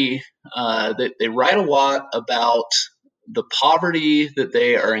they write a lot about the poverty that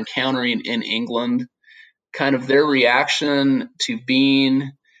they are encountering in England, kind of their reaction to being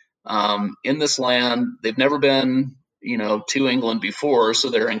in this land. They've never been, to England before, so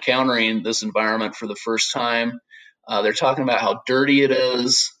they're encountering this environment for the first time. They're talking about how dirty it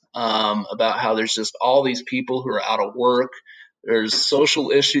is, about how there's just all these people who are out of work. There's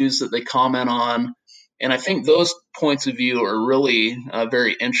social issues that they comment on. And I think those points of view are really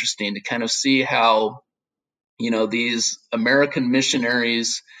very interesting to kind of see how, these American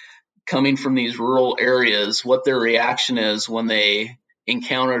missionaries coming from these rural areas, what their reaction is when they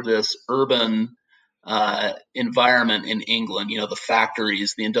encounter this urban environment in England, the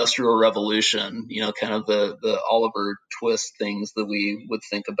factories, the Industrial Revolution, kind of the Oliver Twist things that we would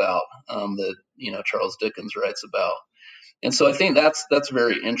think about that, Charles Dickens writes about. And so I think that's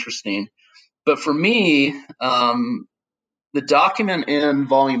very interesting. But for me, the document in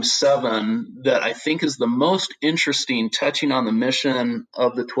Volume 7 that I think is the most interesting, touching on the mission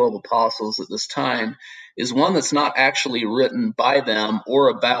of the 12 apostles at this time, is one that's not actually written by them or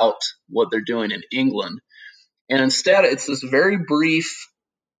about what they're doing in England. And instead, it's this very brief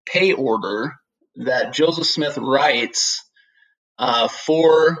pay order that Joseph Smith writes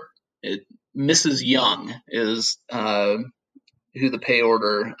for Mrs. Young, is who the pay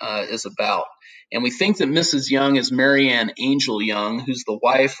order is about. And we think that Mrs. Young is Mary Ann Angel Young, who's the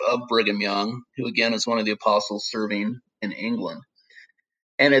wife of Brigham Young, who again is one of the apostles serving in England.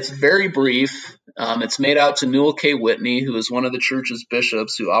 And it's very brief. It's made out to Newell K. Whitney, who is one of the church's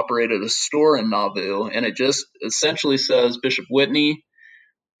bishops who operated a store in Nauvoo. And it just essentially says, Bishop Whitney,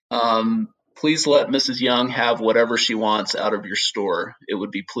 please let Mrs. Young have whatever she wants out of your store. It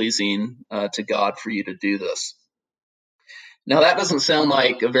would be pleasing to God for you to do this. Now, that doesn't sound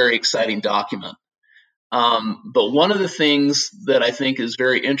like a very exciting document. But one of the things that I think is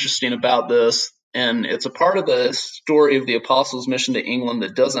very interesting about this, and it's a part of the story of the apostles' mission to England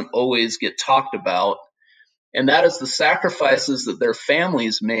that doesn't always get talked about, and that is the sacrifices that their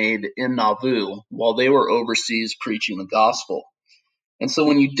families made in Nauvoo while they were overseas preaching the gospel. And so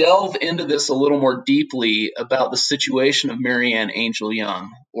when you delve into this a little more deeply about the situation of Mary Ann Angel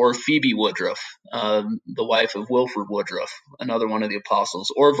Young, or Phoebe Woodruff, the wife of Wilford Woodruff, another one of the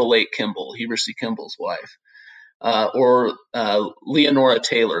apostles, or Villate Kimball, Heber C. Kimball's wife, or Leonora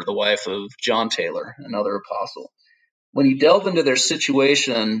Taylor, the wife of John Taylor, another apostle. When you delve into their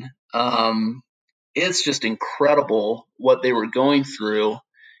situation, it's just incredible what they were going through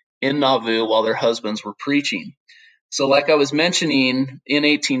in Nauvoo while their husbands were preaching. So like I was mentioning, in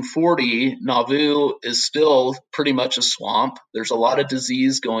 1840, Nauvoo is still pretty much a swamp. There's a lot of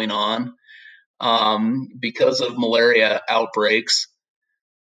disease going on because of malaria outbreaks.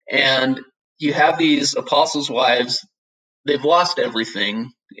 And you have these apostles' wives. They've lost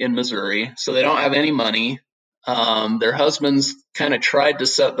everything in Missouri, so they don't have any money. Their husbands kind of tried to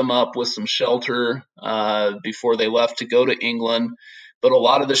set them up with some shelter before they left to go to England, but a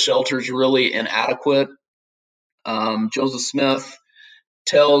lot of the shelter is really inadequate. Joseph Smith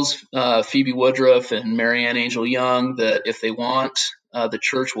tells Phoebe Woodruff and Mary Ann Angel Young that if they want, the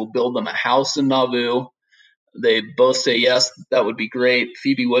church will build them a house in Nauvoo. They both say yes, that would be great.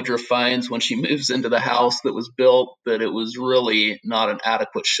 Phoebe Woodruff finds when she moves into the house that was built that it was really not an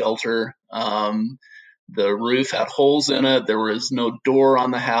adequate shelter. The roof had holes in it. There was no door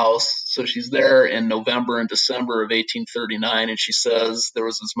on the house. So she's there in November and December of 1839, and she says there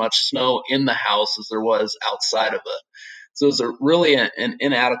was as much snow in the house as there was outside of it. So it was really an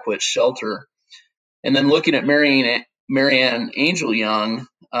inadequate shelter. And then looking at Mary Ann Angel Young,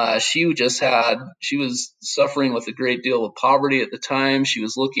 she was suffering with a great deal of poverty at the time. She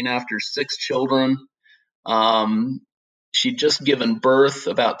was looking after 6 children. She'd just given birth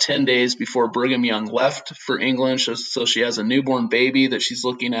about 10 days before Brigham Young left for England. So she has a newborn baby that she's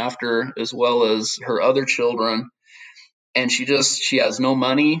looking after, as well as her other children. And she has no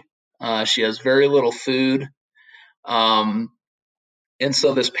money. She has very little food. And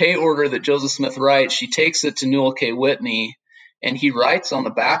so this pay order that Joseph Smith writes, she takes it to Newell K. Whitney, and he writes on the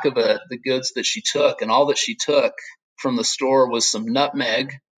back of it the goods that she took. And all that she took from the store was some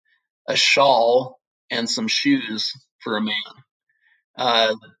nutmeg, a shawl, and some shoes for a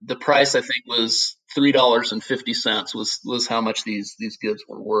man. The price, I think, was $3.50 was how much these goods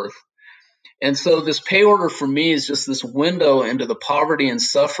were worth. And so this pay order for me is just this window into the poverty and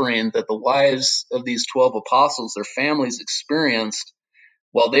suffering that the wives of these 12 apostles, their families, experienced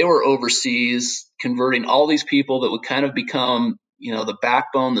while they were overseas, converting all these people that would kind of become, the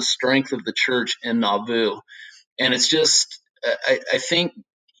backbone, the strength of the church in Nauvoo. And it's just, I think,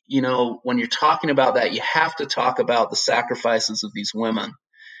 when you're talking about that, you have to talk about the sacrifices of these women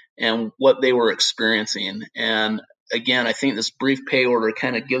and what they were experiencing. And again, I think this brief pay order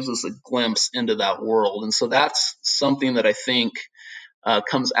kind of gives us a glimpse into that world. And so that's something that I think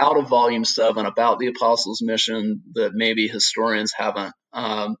comes out of Volume 7 about the Apostles' mission that maybe historians haven't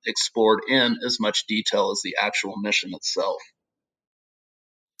explored in as much detail as the actual mission itself.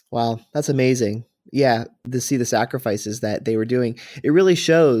 Wow, that's amazing. Yeah, to see the sacrifices that they were doing. It really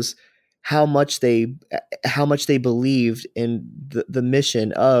shows how much they believed in the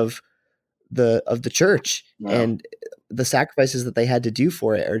mission of the church. Wow. And the sacrifices that they had to do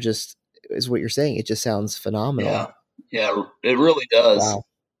for it is what you're saying. It just sounds phenomenal. Yeah, it really does. Wow.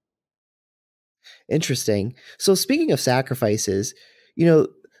 Interesting. So speaking of sacrifices,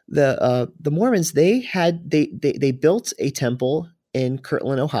 the Mormons, they built a temple in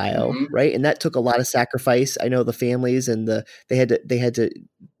Kirtland, Ohio, mm-hmm. right? And that took a lot of sacrifice. I know the families and they had to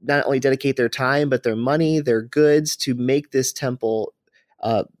not only dedicate their time, but their money, their goods to make this temple,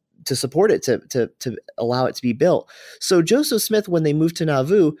 to support it, to allow it to be built. So Joseph Smith, when they moved to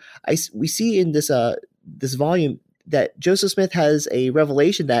Nauvoo, we see in this volume that Joseph Smith has a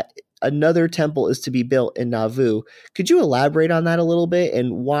revelation that another temple is to be built in Nauvoo. Could you elaborate on that a little bit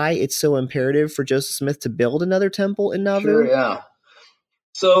and why it's so imperative for Joseph Smith to build another temple in Nauvoo? Sure, yeah.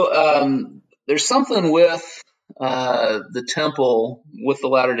 So there's something with the temple with the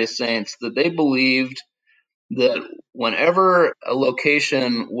Latter-day Saints that they believed that whenever a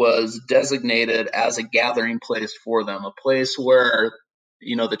location was designated as a gathering place for them, a place where,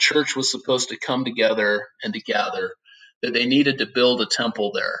 the church was supposed to come together and to gather, that they needed to build a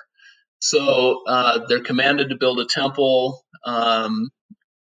temple there. So they're commanded to build a temple,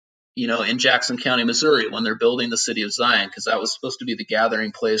 in Jackson County, Missouri, when they're building the city of Zion, because that was supposed to be the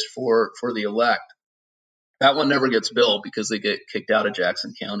gathering place for the elect. That one never gets built because they get kicked out of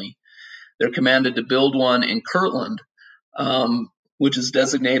Jackson County. They're commanded to build one in Kirtland, which is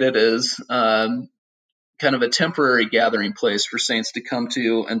designated as kind of a temporary gathering place for saints to come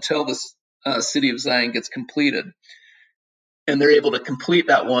to until this city of Zion gets completed. And they're able to complete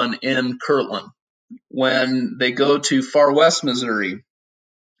that one in Kirtland. When they go to Far West, Missouri,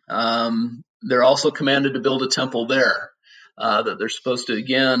 they're also commanded to build a temple there, that they're supposed to,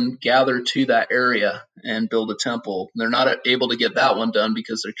 again, gather to that area and build a temple. They're not able to get that one done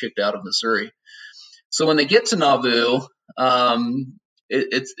because they're kicked out of Missouri. So when they get to Nauvoo,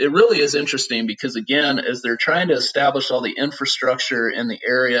 it really is interesting because, again, as they're trying to establish all the infrastructure in the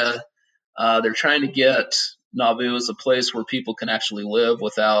area, They're trying to get Nauvoo as a place where people can actually live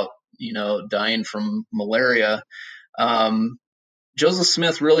without, dying from malaria. Joseph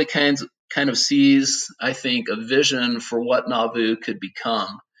Smith really kind of sees, I think, a vision for what Nauvoo could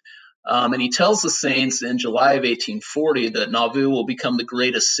become. And he tells the Saints in July of 1840 that Nauvoo will become the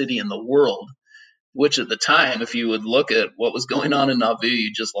greatest city in the world, which at the time, if you would look at what was going on in Nauvoo,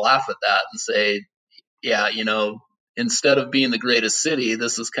 you just laugh at that and say, yeah, instead of being the greatest city,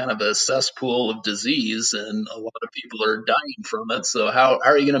 this is kind of a cesspool of disease and a lot of people are dying from it. So how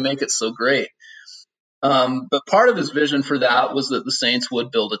are you going to make it so great? But part of his vision for that was that the Saints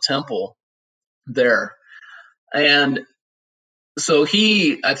would build a temple there. And so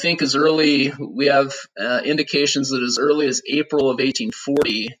I think we have indications that as early as April of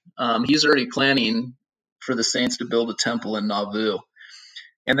 1840, he's already planning for the Saints to build a temple in Nauvoo.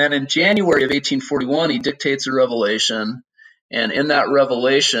 And then in January of 1841, he dictates a revelation. And in that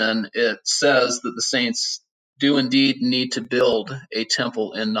revelation, it says that the Saints do indeed need to build a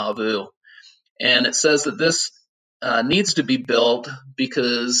temple in Nauvoo. And it says that this needs to be built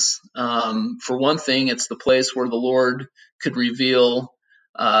because, for one thing, it's the place where the Lord could reveal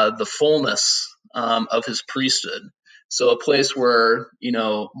the fullness of his priesthood. So a place where,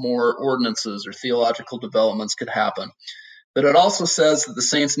 more ordinances or theological developments could happen. But it also says that the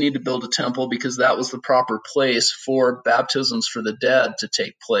Saints need to build a temple because that was the proper place for baptisms for the dead to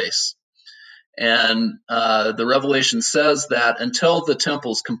take place. And the revelation says that until the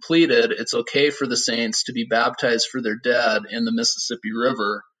temple is completed, it's okay for the Saints to be baptized for their dead in the Mississippi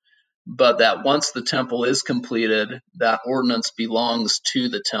River, but that once the temple is completed, that ordinance belongs to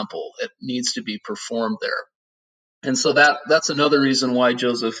the temple. It needs to be performed there. And so that's another reason why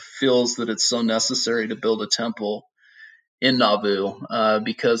Joseph feels that it's so necessary to build a temple in Nauvoo,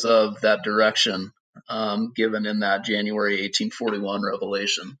 because of that direction given in that January 1841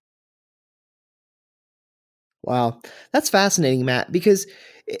 revelation. Wow, that's fascinating, Matt, because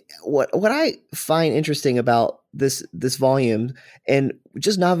what I find interesting about this volume and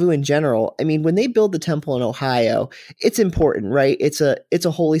just Nauvoo in general, I mean, when they build the temple in Ohio, it's important, right? It's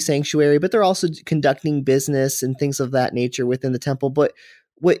a holy sanctuary, but they're also conducting business and things of that nature within the temple. But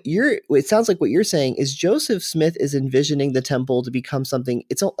it sounds like what you're saying is Joseph Smith is envisioning the temple to become something,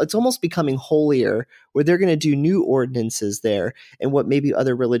 it's almost becoming holier, where they're going to do new ordinances there and what maybe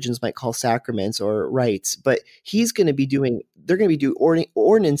other religions might call sacraments or rites, but they're going to be doing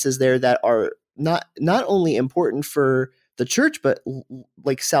ordinances there that are not only important for the church, but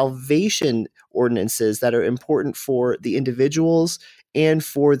like salvation ordinances that are important for the individuals and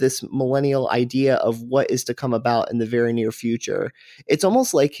for this millennial idea of what is to come about in the very near future. It's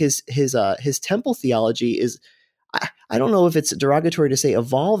almost like his temple theology is, I don't know if it's derogatory to say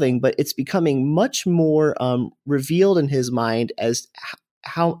evolving, but it's becoming much more revealed in his mind as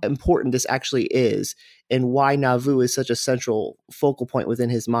how important this actually is and why Nauvoo is such a central focal point within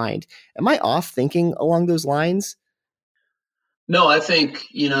his mind. Am I off thinking along those lines? No, I think,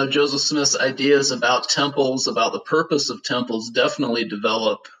 Joseph Smith's ideas about temples, about the purpose of temples, definitely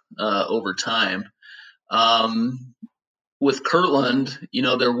develop over time. With Kirtland,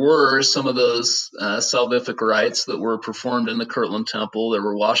 there were some of those salvific rites that were performed in the Kirtland Temple. There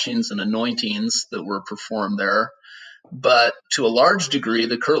were washings and anointings that were performed there. But to a large degree,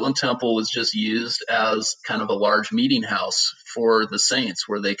 the Kirtland Temple was just used as kind of a large meeting house for the saints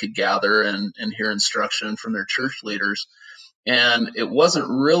where they could gather and hear instruction from their church leaders. And it wasn't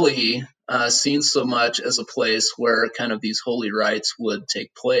really seen so much as a place where kind of these holy rites would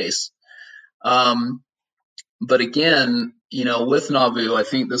take place. But again, with Nauvoo, I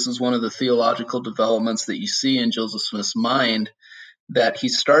think this is one of the theological developments that you see in Joseph Smith's mind, that he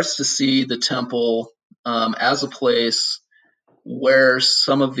starts to see the temple as a place where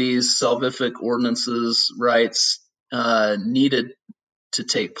some of these salvific ordinances, rites, needed to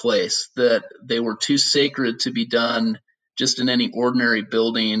take place, that they were too sacred to be done just in any ordinary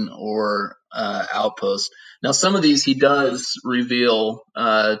building or outpost. Now, some of these he does reveal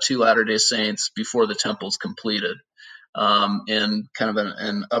to Latter-day Saints before the temple's completed in kind of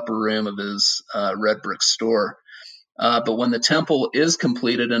an upper room of his red brick store. But when the temple is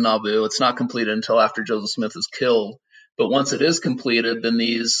completed in Nauvoo, it's not completed until after Joseph Smith is killed. But once it is completed, then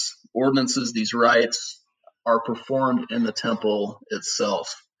these ordinances, these rites, are performed in the temple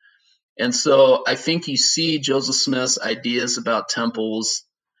itself. And so I think you see Joseph Smith's ideas about temples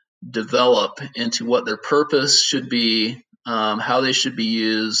develop into what their purpose should be, how they should be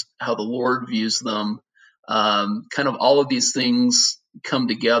used, how the Lord views them. Kind of all of these things come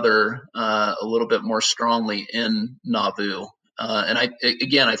together a little bit more strongly in Nauvoo. And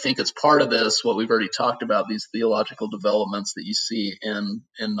I think it's part of this, what we've already talked about, these theological developments that you see in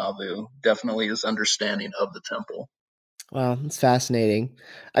Nauvoo, definitely his understanding of the temple. Wow, it's fascinating.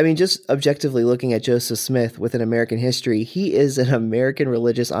 I mean, just objectively looking at Joseph Smith within American history, he is an American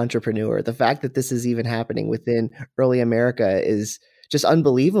religious entrepreneur. The fact that this is even happening within early America is just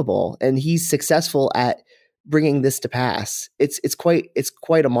unbelievable, and he's successful at bringing this to pass. It's quite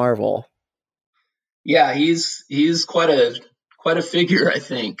a marvel. Yeah, he's quite a figure, I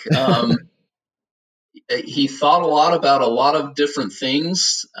think. He thought a lot about a lot of different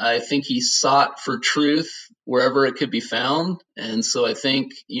things. I think he sought for truth wherever it could be found. And so I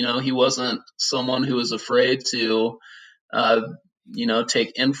think, he wasn't someone who was afraid to,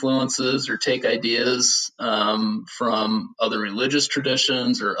 take influences or take ideas from other religious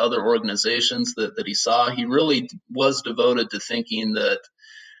traditions or other organizations that he saw. He really was devoted to thinking that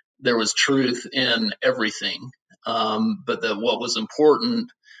there was truth in everything, but that what was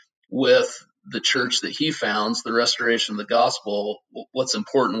important with the church that he founds, the restoration of the gospel, what's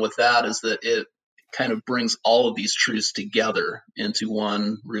important with that is that it kind of brings all of these truths together into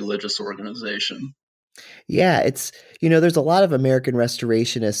one religious organization. Yeah, there's a lot of American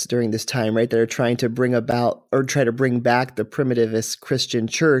restorationists during this time, right, that are trying to bring about or try to bring back the primitivist Christian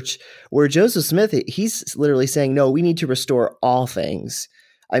church, where Joseph Smith, he's literally saying, no, we need to restore all things.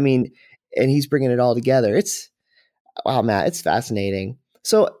 I mean, and he's bringing it all together. Wow, Matt, it's fascinating.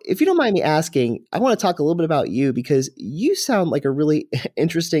 So if you don't mind me asking, I want to talk a little bit about you because you sound like a really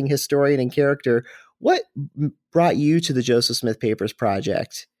interesting historian and character. What brought you to the Joseph Smith Papers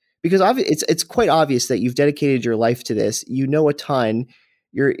project? Because it's quite obvious that you've dedicated your life to this. You know a ton.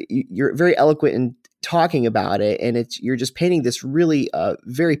 You're very eloquent in talking about it, and you're just painting this really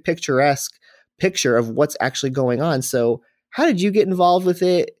very picturesque picture of what's actually going on. So how did you get involved with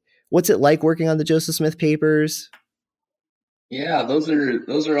it? What's it like working on the Joseph Smith Papers? Yeah, those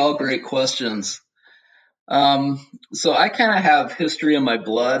are all great questions. So I kind of have history in my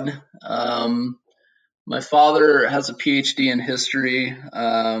blood. My father has a PhD in history.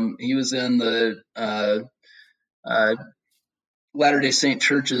 He was in the Latter-day Saint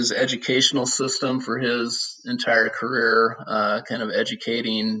Church's educational system for his entire career, kind of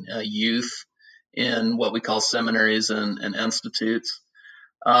educating youth in what we call seminaries and institutes.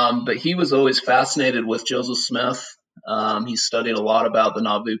 But he was always fascinated with Joseph Smith. He studied a lot about the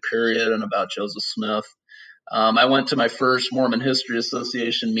Nauvoo period and about Joseph Smith. I went to my first Mormon History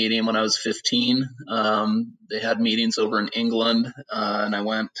Association meeting when I was 15. They had meetings over in England, and I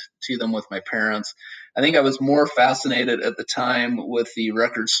went to them with my parents. I think I was more fascinated at the time with the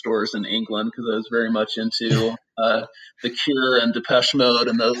record stores in England because I was very much into The Cure and Depeche Mode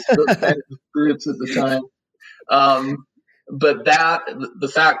and those kinds of groups at the time. But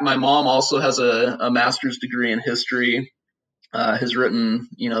the fact my mom also has a master's degree in history, has written,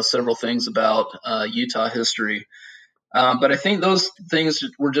 several things about Utah history. But I think those things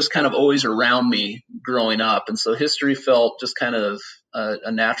were just kind of always around me growing up. And so history felt just kind of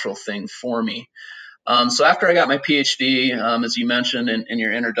a natural thing for me. So after I got my PhD, as you mentioned in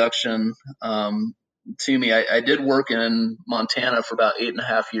your introduction to me, I did work in Montana for about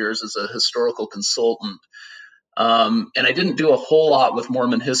 8.5 years as a historical consultant. And I didn't do a whole lot with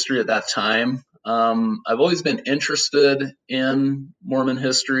Mormon history at that time. I've always been interested in Mormon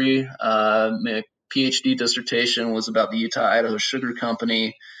history. My PhD dissertation was about the Utah-Idaho Sugar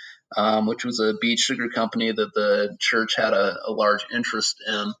Company, which was a beet sugar company that the church had a large interest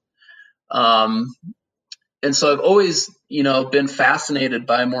in. And so I've always, been fascinated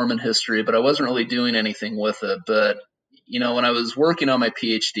by Mormon history, but I wasn't really doing anything with it. But, when I was working on my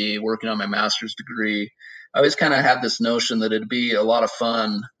PhD, working on my master's degree, I always kind of had this notion that it'd be a lot of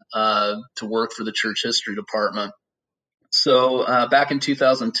fun to work for the church history department. So back in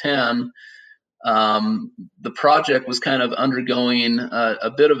 2010, the project was kind of undergoing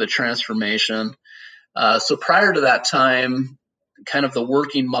a bit of a transformation. So prior to that time, kind of the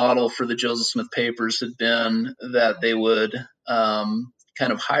working model for the Joseph Smith Papers had been that they would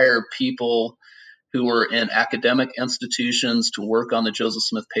kind of hire people who were in academic institutions to work on the Joseph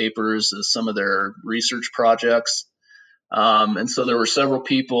Smith Papers as some of their research projects. And so there were several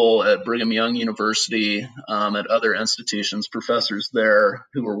people at Brigham Young University, at other institutions, professors there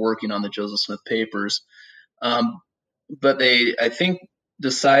who were working on the Joseph Smith Papers. But they, I think,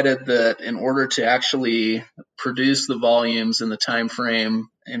 decided that in order to actually produce the volumes in the time frame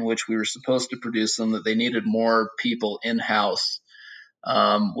in which we were supposed to produce them, that they needed more people in-house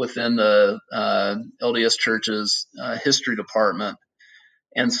within the LDS Church's history department.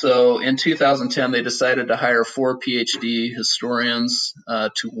 And so in 2010, they decided to hire 4 PhD historians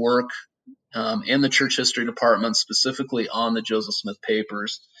to work in the church history department, specifically on the Joseph Smith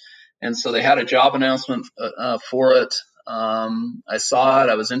papers. And so they had a job announcement for it. I saw it.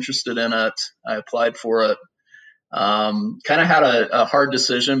 I was interested in it. I applied for it. Kind of had a hard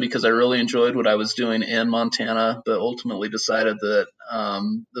decision because I really enjoyed what I was doing in Montana, but ultimately decided that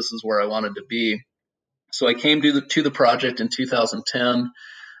this is where I wanted to be. So I came to the project in 2010.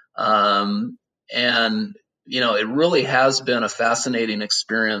 And, it really has been a fascinating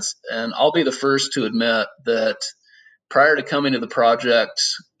experience. And I'll be the first to admit that prior to coming to the project,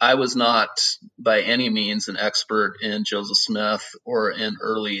 I was not by any means an expert in Joseph Smith or in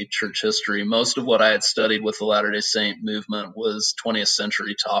early church history. Most of what I had studied with the Latter-day Saint movement was 20th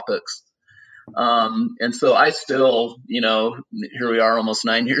century topics. And so I still, here we are almost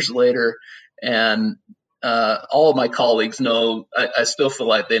 9 years later, and all of my colleagues know, I still feel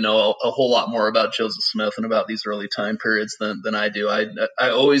like they know a whole lot more about Joseph Smith and about these early time periods than I do. I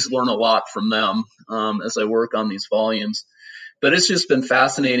always learn a lot from them as I work on these volumes. But it's just been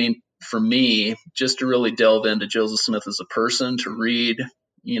fascinating for me just to really delve into Joseph Smith as a person, to read,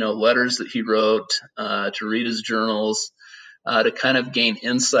 letters that he wrote, to read his journals, to kind of gain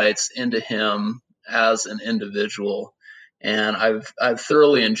insights into him as an individual. And I've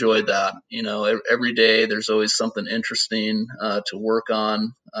thoroughly enjoyed that. Every day there's always something interesting to work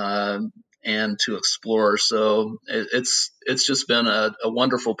on and to explore. So it's just been a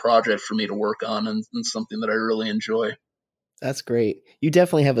wonderful project for me to work on, and something that I really enjoy. That's great. You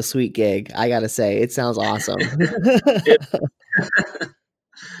definitely have a sweet gig, I gotta say. It sounds awesome.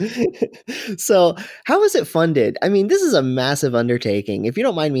 So how is it funded? I mean, this is a massive undertaking. If you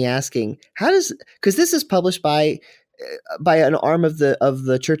don't mind me asking, because this is published by an arm of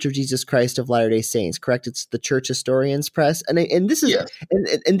the Church of Jesus Christ of Latter-day Saints, correct? It's the Church Historians Press. And this is, yes.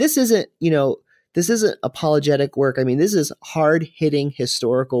 and this isn't, this isn't apologetic work. I mean, this is hard hitting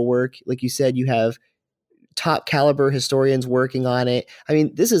historical work. Like you said, you have top caliber historians working on it. I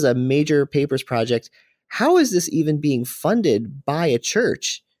mean, this is a major papers project. How is this even being funded by a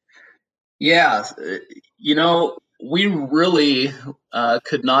church? Yeah, we really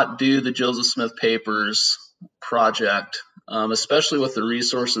could not do the Joseph Smith papers project, especially with the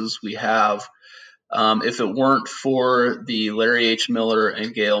resources we have, if it weren't for the Larry H. Miller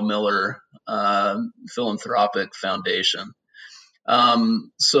and Gail Miller Philanthropic Foundation.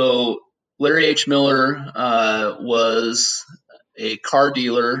 So Larry H. Miller was a car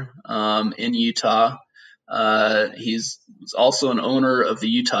dealer in Utah. He's also an owner of the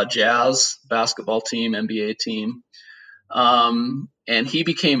Utah Jazz basketball team, NBA team. And he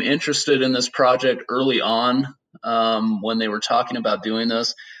became interested in this project early on when they were talking about doing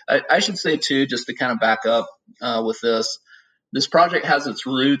this. I should say, too, just to kind of back up with this project has its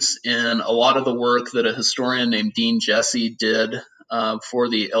roots in a lot of the work that a historian named Dean Jesse did for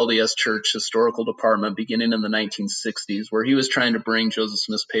the LDS Church Historical Department beginning in the 1960s, where he was trying to bring Joseph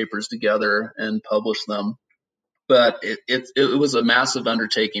Smith's papers together and publish them. But it was a massive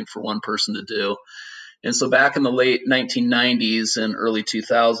undertaking for one person to do. And so back in the late 1990s and early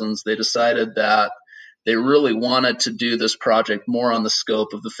 2000s, they decided that they really wanted to do this project more on the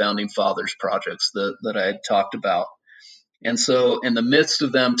scope of the Founding Fathers projects that I had talked about. And so in the midst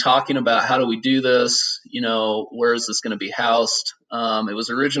of them talking about how do we do this, where is this going to be housed? It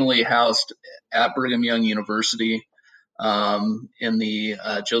was originally housed at Brigham Young University in the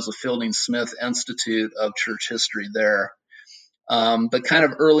Joseph Fielding Smith Institute of Church History there. But kind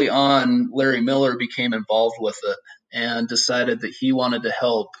of early on, Larry Miller became involved with it and decided that he wanted to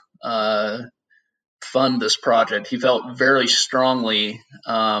help fund this project. He felt very strongly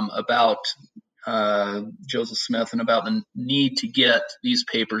about Joseph Smith and about the need to get these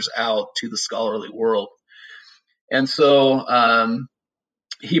papers out to the scholarly world. And so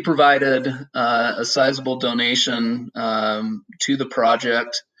he provided a sizable donation to the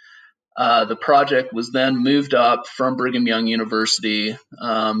project. The project was then moved up from Brigham Young University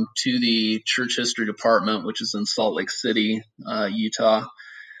to the Church History Department, which is in Salt Lake City, Utah.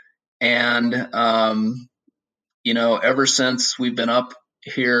 And, ever since we've been up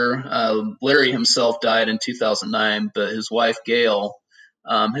here, Larry himself died in 2009, but his wife, Gail,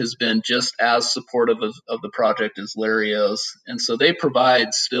 has been just as supportive of the project as Larry is. And so they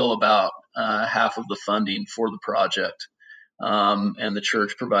provide still about half of the funding for the project. And the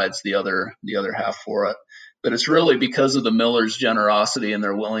church provides the other half for it. But it's really because of the Millers' generosity and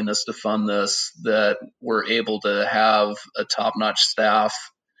their willingness to fund this that we're able to have a top-notch staff.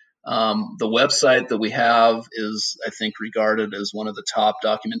 The website that we have is, I think, regarded as one of the top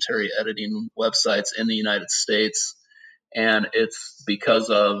documentary editing websites in the United States. And it's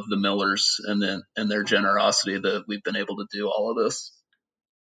because of the Millers and their generosity that we've been able to do all of this.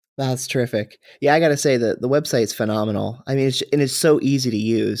 That's terrific. Yeah, I got to say that the website's phenomenal. I mean, it's so easy to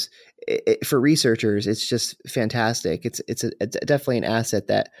use. For researchers, it's just fantastic. It's definitely an asset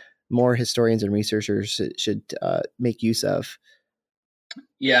that more historians and researchers should make use of.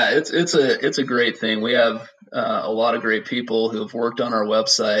 Yeah, it's a great thing. We have a lot of great people who have worked on our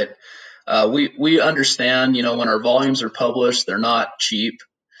website. We understand, when our volumes are published, they're not cheap.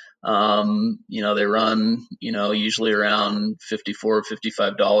 They run, usually around $54,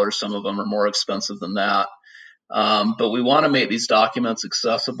 $55. Some of them are more expensive than that. But we want to make these documents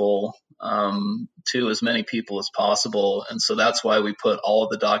accessible to as many people as possible. And so that's why we put all of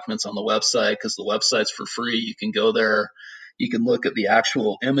the documents on the website, because the website's for free. You can go there. You can look at the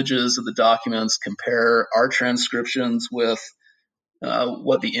actual images of the documents, compare our transcriptions with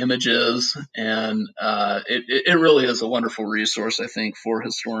what the image is. And it really is a wonderful resource, I think, for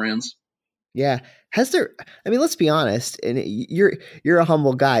historians. Yeah. I mean, let's be honest, and you're a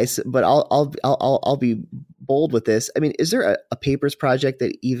humble guy, but I'll be bold with this. I mean, is there a papers project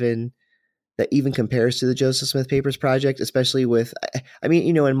that even compares to the Joseph Smith Papers Project, especially with, I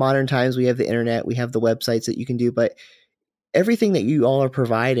mean, in modern times we have the internet, we have the websites that you can do, but everything that you all are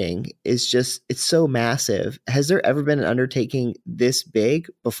providing is just, it's so massive. Has there ever been an undertaking this big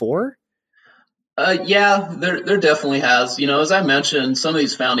before? Yeah, there definitely has. As I mentioned, some of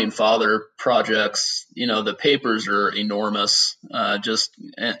these founding father projects, the papers are enormous, just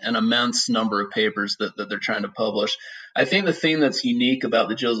an immense number of papers that they're trying to publish. I think the thing that's unique about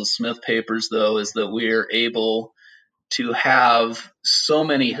the Joseph Smith papers, though, is that we are able to have so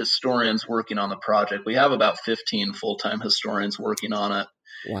many historians working on the project. We have about 15 full-time historians working on it.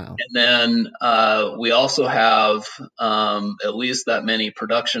 Wow. And then we also have at least that many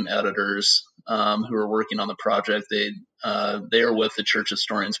production editors who are working on the project. They are with the Church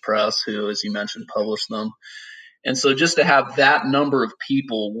Historians Press, who, as you mentioned, published them. And so just to have that number of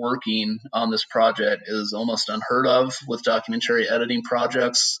people working on this project is almost unheard of with documentary editing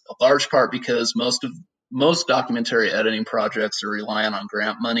projects, a large part because most documentary editing projects are reliant on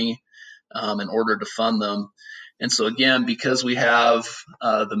grant money in order to fund them. And so again, because we have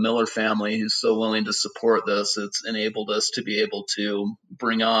the Miller family who's so willing to support this, it's enabled us to be able to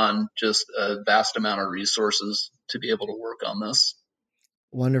bring on just a vast amount of resources to be able to work on this.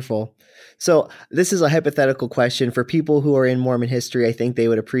 Wonderful. So this is a hypothetical question for people who are in Mormon history. I think they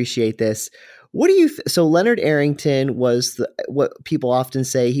would appreciate this. What do you so Leonard Arrington was what people often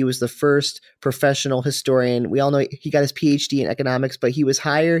say, he was the first professional historian. We all know he got his PhD in economics, but he was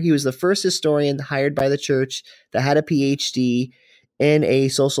the first historian hired by the church that had a PhD in a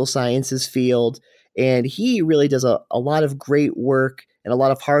social sciences field. And he really does a lot of great work and a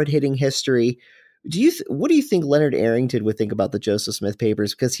lot of hard-hitting history. What do you think Leonard Arrington would think about the Joseph Smith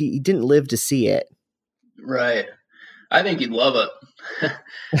papers? Because he didn't live to see it. Right. I think he'd love it.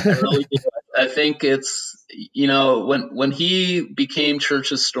 I really do. I think it's, when he became church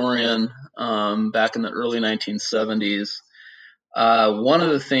historian back in the early 1970s, one of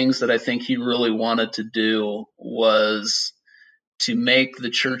the things that I think he really wanted to do was to make the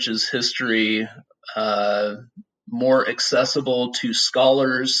church's history more accessible to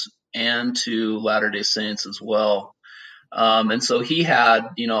scholars and to Latter-day Saints as well. And so he had,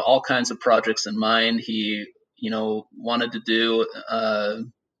 all kinds of projects in mind. He, wanted to do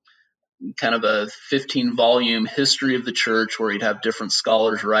kind of a 15-volume history of the church where he'd have different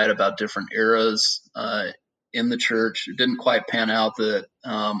scholars write about different eras in the church. It didn't quite pan out that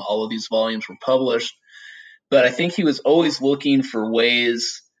all of these volumes were published, but I think he was always looking for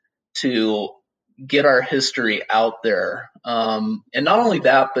ways to get our history out there. And not only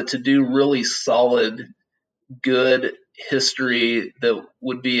that, but to do really solid, good history that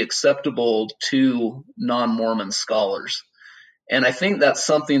would be acceptable to non-Mormon scholars. And I think that's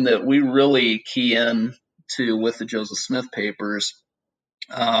something that we really key in to with the Joseph Smith papers.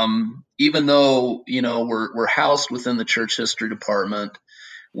 Even though, we're housed within the church history department,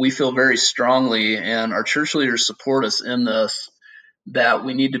 we feel very strongly, and our church leaders support us in this, that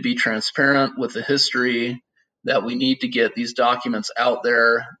we need to be transparent with the history, that we need to get these documents out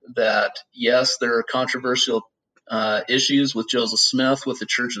there, that yes, there are controversial issues with Joseph Smith, with the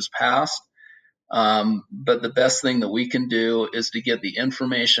church's past. But the best thing that we can do is to get the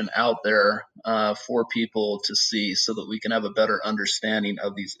information out there for people to see so that we can have a better understanding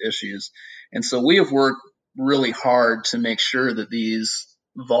of these issues. And so we have worked really hard to make sure that these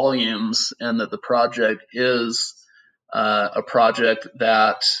volumes and that the project is a project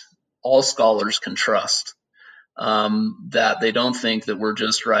that all scholars can trust. That they don't think that we're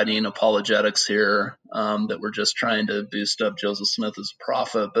just writing apologetics here, that we're just trying to boost up Joseph Smith as a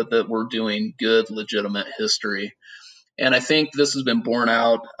prophet, but that we're doing good, legitimate history. And I think this has been borne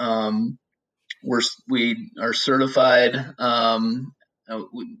out. We are certified.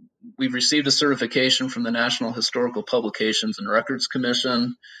 We've received a certification from the National Historical Publications and Records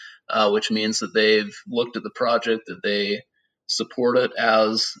Commission, which means that they've looked at the project, that they support it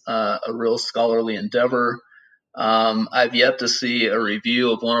as a real scholarly endeavor. I've yet to see a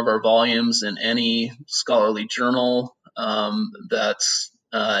review of one of our volumes in any scholarly journal that's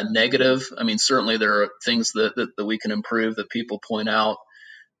negative. I mean, certainly there are things that we can improve that people point out.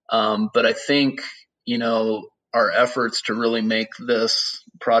 But I think, our efforts to really make this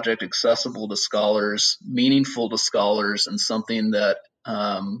project accessible to scholars, meaningful to scholars, and something that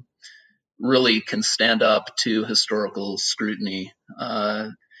really can stand up to historical scrutiny.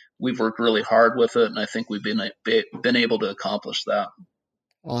 We've worked really hard with it, and I think we've been able to accomplish that.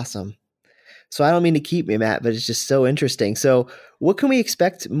 Awesome. So I don't mean to keep me, Matt, but it's just so interesting. So what can we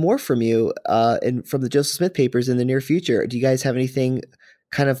expect more from you and from the Joseph Smith papers in the near future? Do you guys have anything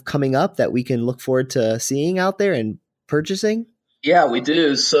kind of coming up that we can look forward to seeing out there and purchasing? Yeah, we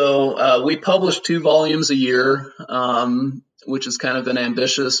do. So we publish 2 volumes a year, which is kind of an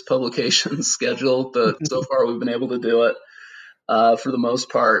ambitious publication schedule, but so far we've been able to do it for the most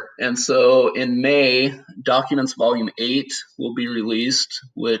part. And so in May, Documents Volume 8 will be released,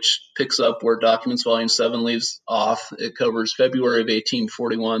 which picks up where Documents Volume 7 leaves off. It covers February of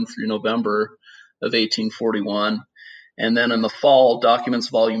 1841 through November of 1841. And then in the fall, Documents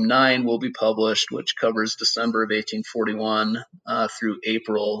Volume 9 will be published, which covers December of 1841 through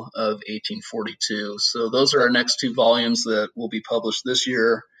April of 1842. So those are our next 2 volumes that will be published this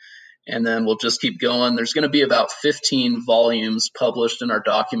year. And then we'll just keep going. There's going to be about 15 volumes published in our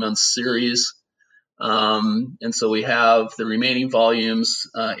Documents series. And so we have the remaining volumes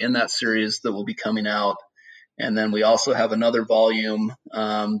in that series that will be coming out. And then we also have another volume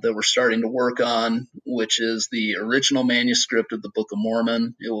that we're starting to work on, which is the original manuscript of the Book of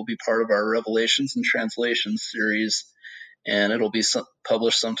Mormon. It will be part of our Revelations and Translations series, and it'll be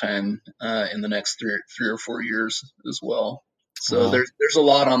published sometime in the next 3 or 4 years as well. So wow. There's a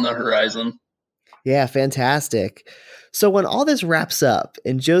lot on the horizon. Yeah, fantastic. So when all this wraps up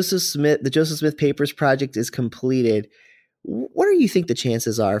and the Joseph Smith Papers project is completed, what do you think the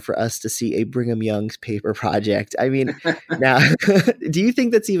chances are for us to see a Brigham Young's paper project? I mean, now, do you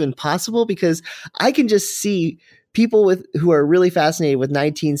think that's even possible? Because I can just see people who are really fascinated with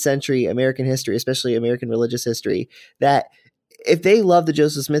 19th century American history, especially American religious history, that if they love the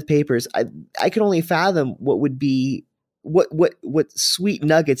Joseph Smith papers, I can only fathom what would be what sweet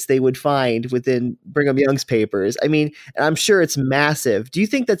nuggets they would find within Brigham Young's papers. I mean, and I'm sure it's massive. Do you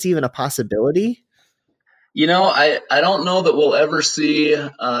think that's even a possibility? I don't know that we'll ever see, I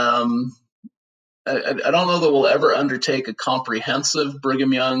don't know that we'll ever undertake a comprehensive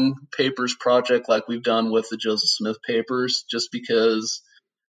Brigham Young papers project like we've done with the Joseph Smith papers, just because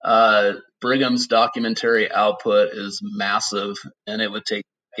Brigham's documentary output is massive and it would take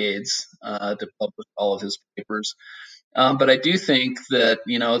decades to publish all of his papers. But I do think that,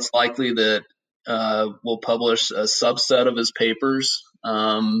 it's likely that we'll publish a subset of his papers.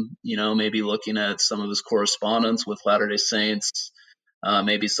 Maybe looking at some of his correspondence with Latter-day Saints,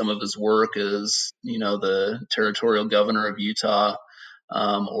 maybe some of his work as, the territorial governor of Utah,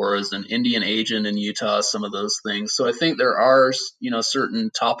 or as an Indian agent in Utah, some of those things. So I think there are, certain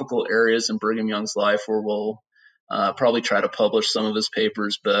topical areas in Brigham Young's life where we'll probably try to publish some of his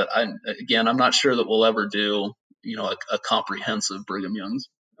papers. But I'm not sure that we'll ever do, a comprehensive Brigham Young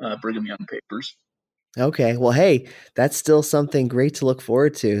papers. Okay. Well, hey, that's still something great to look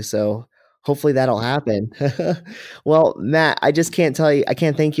forward to. So hopefully that'll happen. Well, Matt, I just can't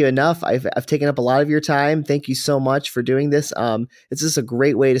thank you enough. I've taken up a lot of your time. Thank you so much for doing this. It's just a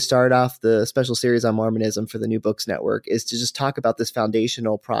great way to start off the special series on Mormonism for the New Books Network, is to just talk about this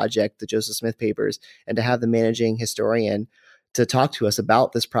foundational project, the Joseph Smith papers, and to have the managing historian to talk to us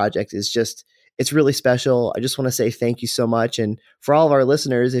about this project is just, it's really special. I just want to say thank you so much. And for all of our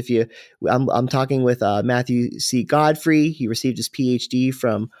listeners, I'm talking with Matthew C. Godfrey. He received his PhD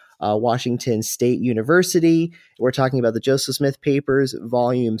from Washington State University. We're talking about the Joseph Smith Papers,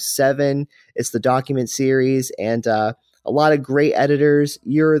 Volume 7. It's the document series, and a lot of great editors.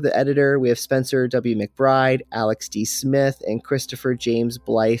 You're the editor. We have Spencer W. McBride, Alex D. Smith, and Christopher James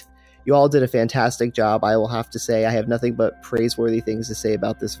Blythe. You all did a fantastic job. I will have to say I have nothing but praiseworthy things to say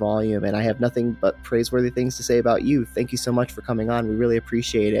about this volume, and I have nothing but praiseworthy things to say about you. Thank you so much for coming on. We really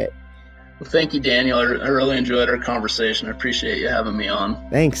appreciate it. Well, thank you, Daniel. I really enjoyed our conversation. I appreciate you having me on.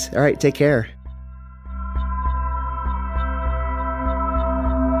 Thanks. All right. Take care.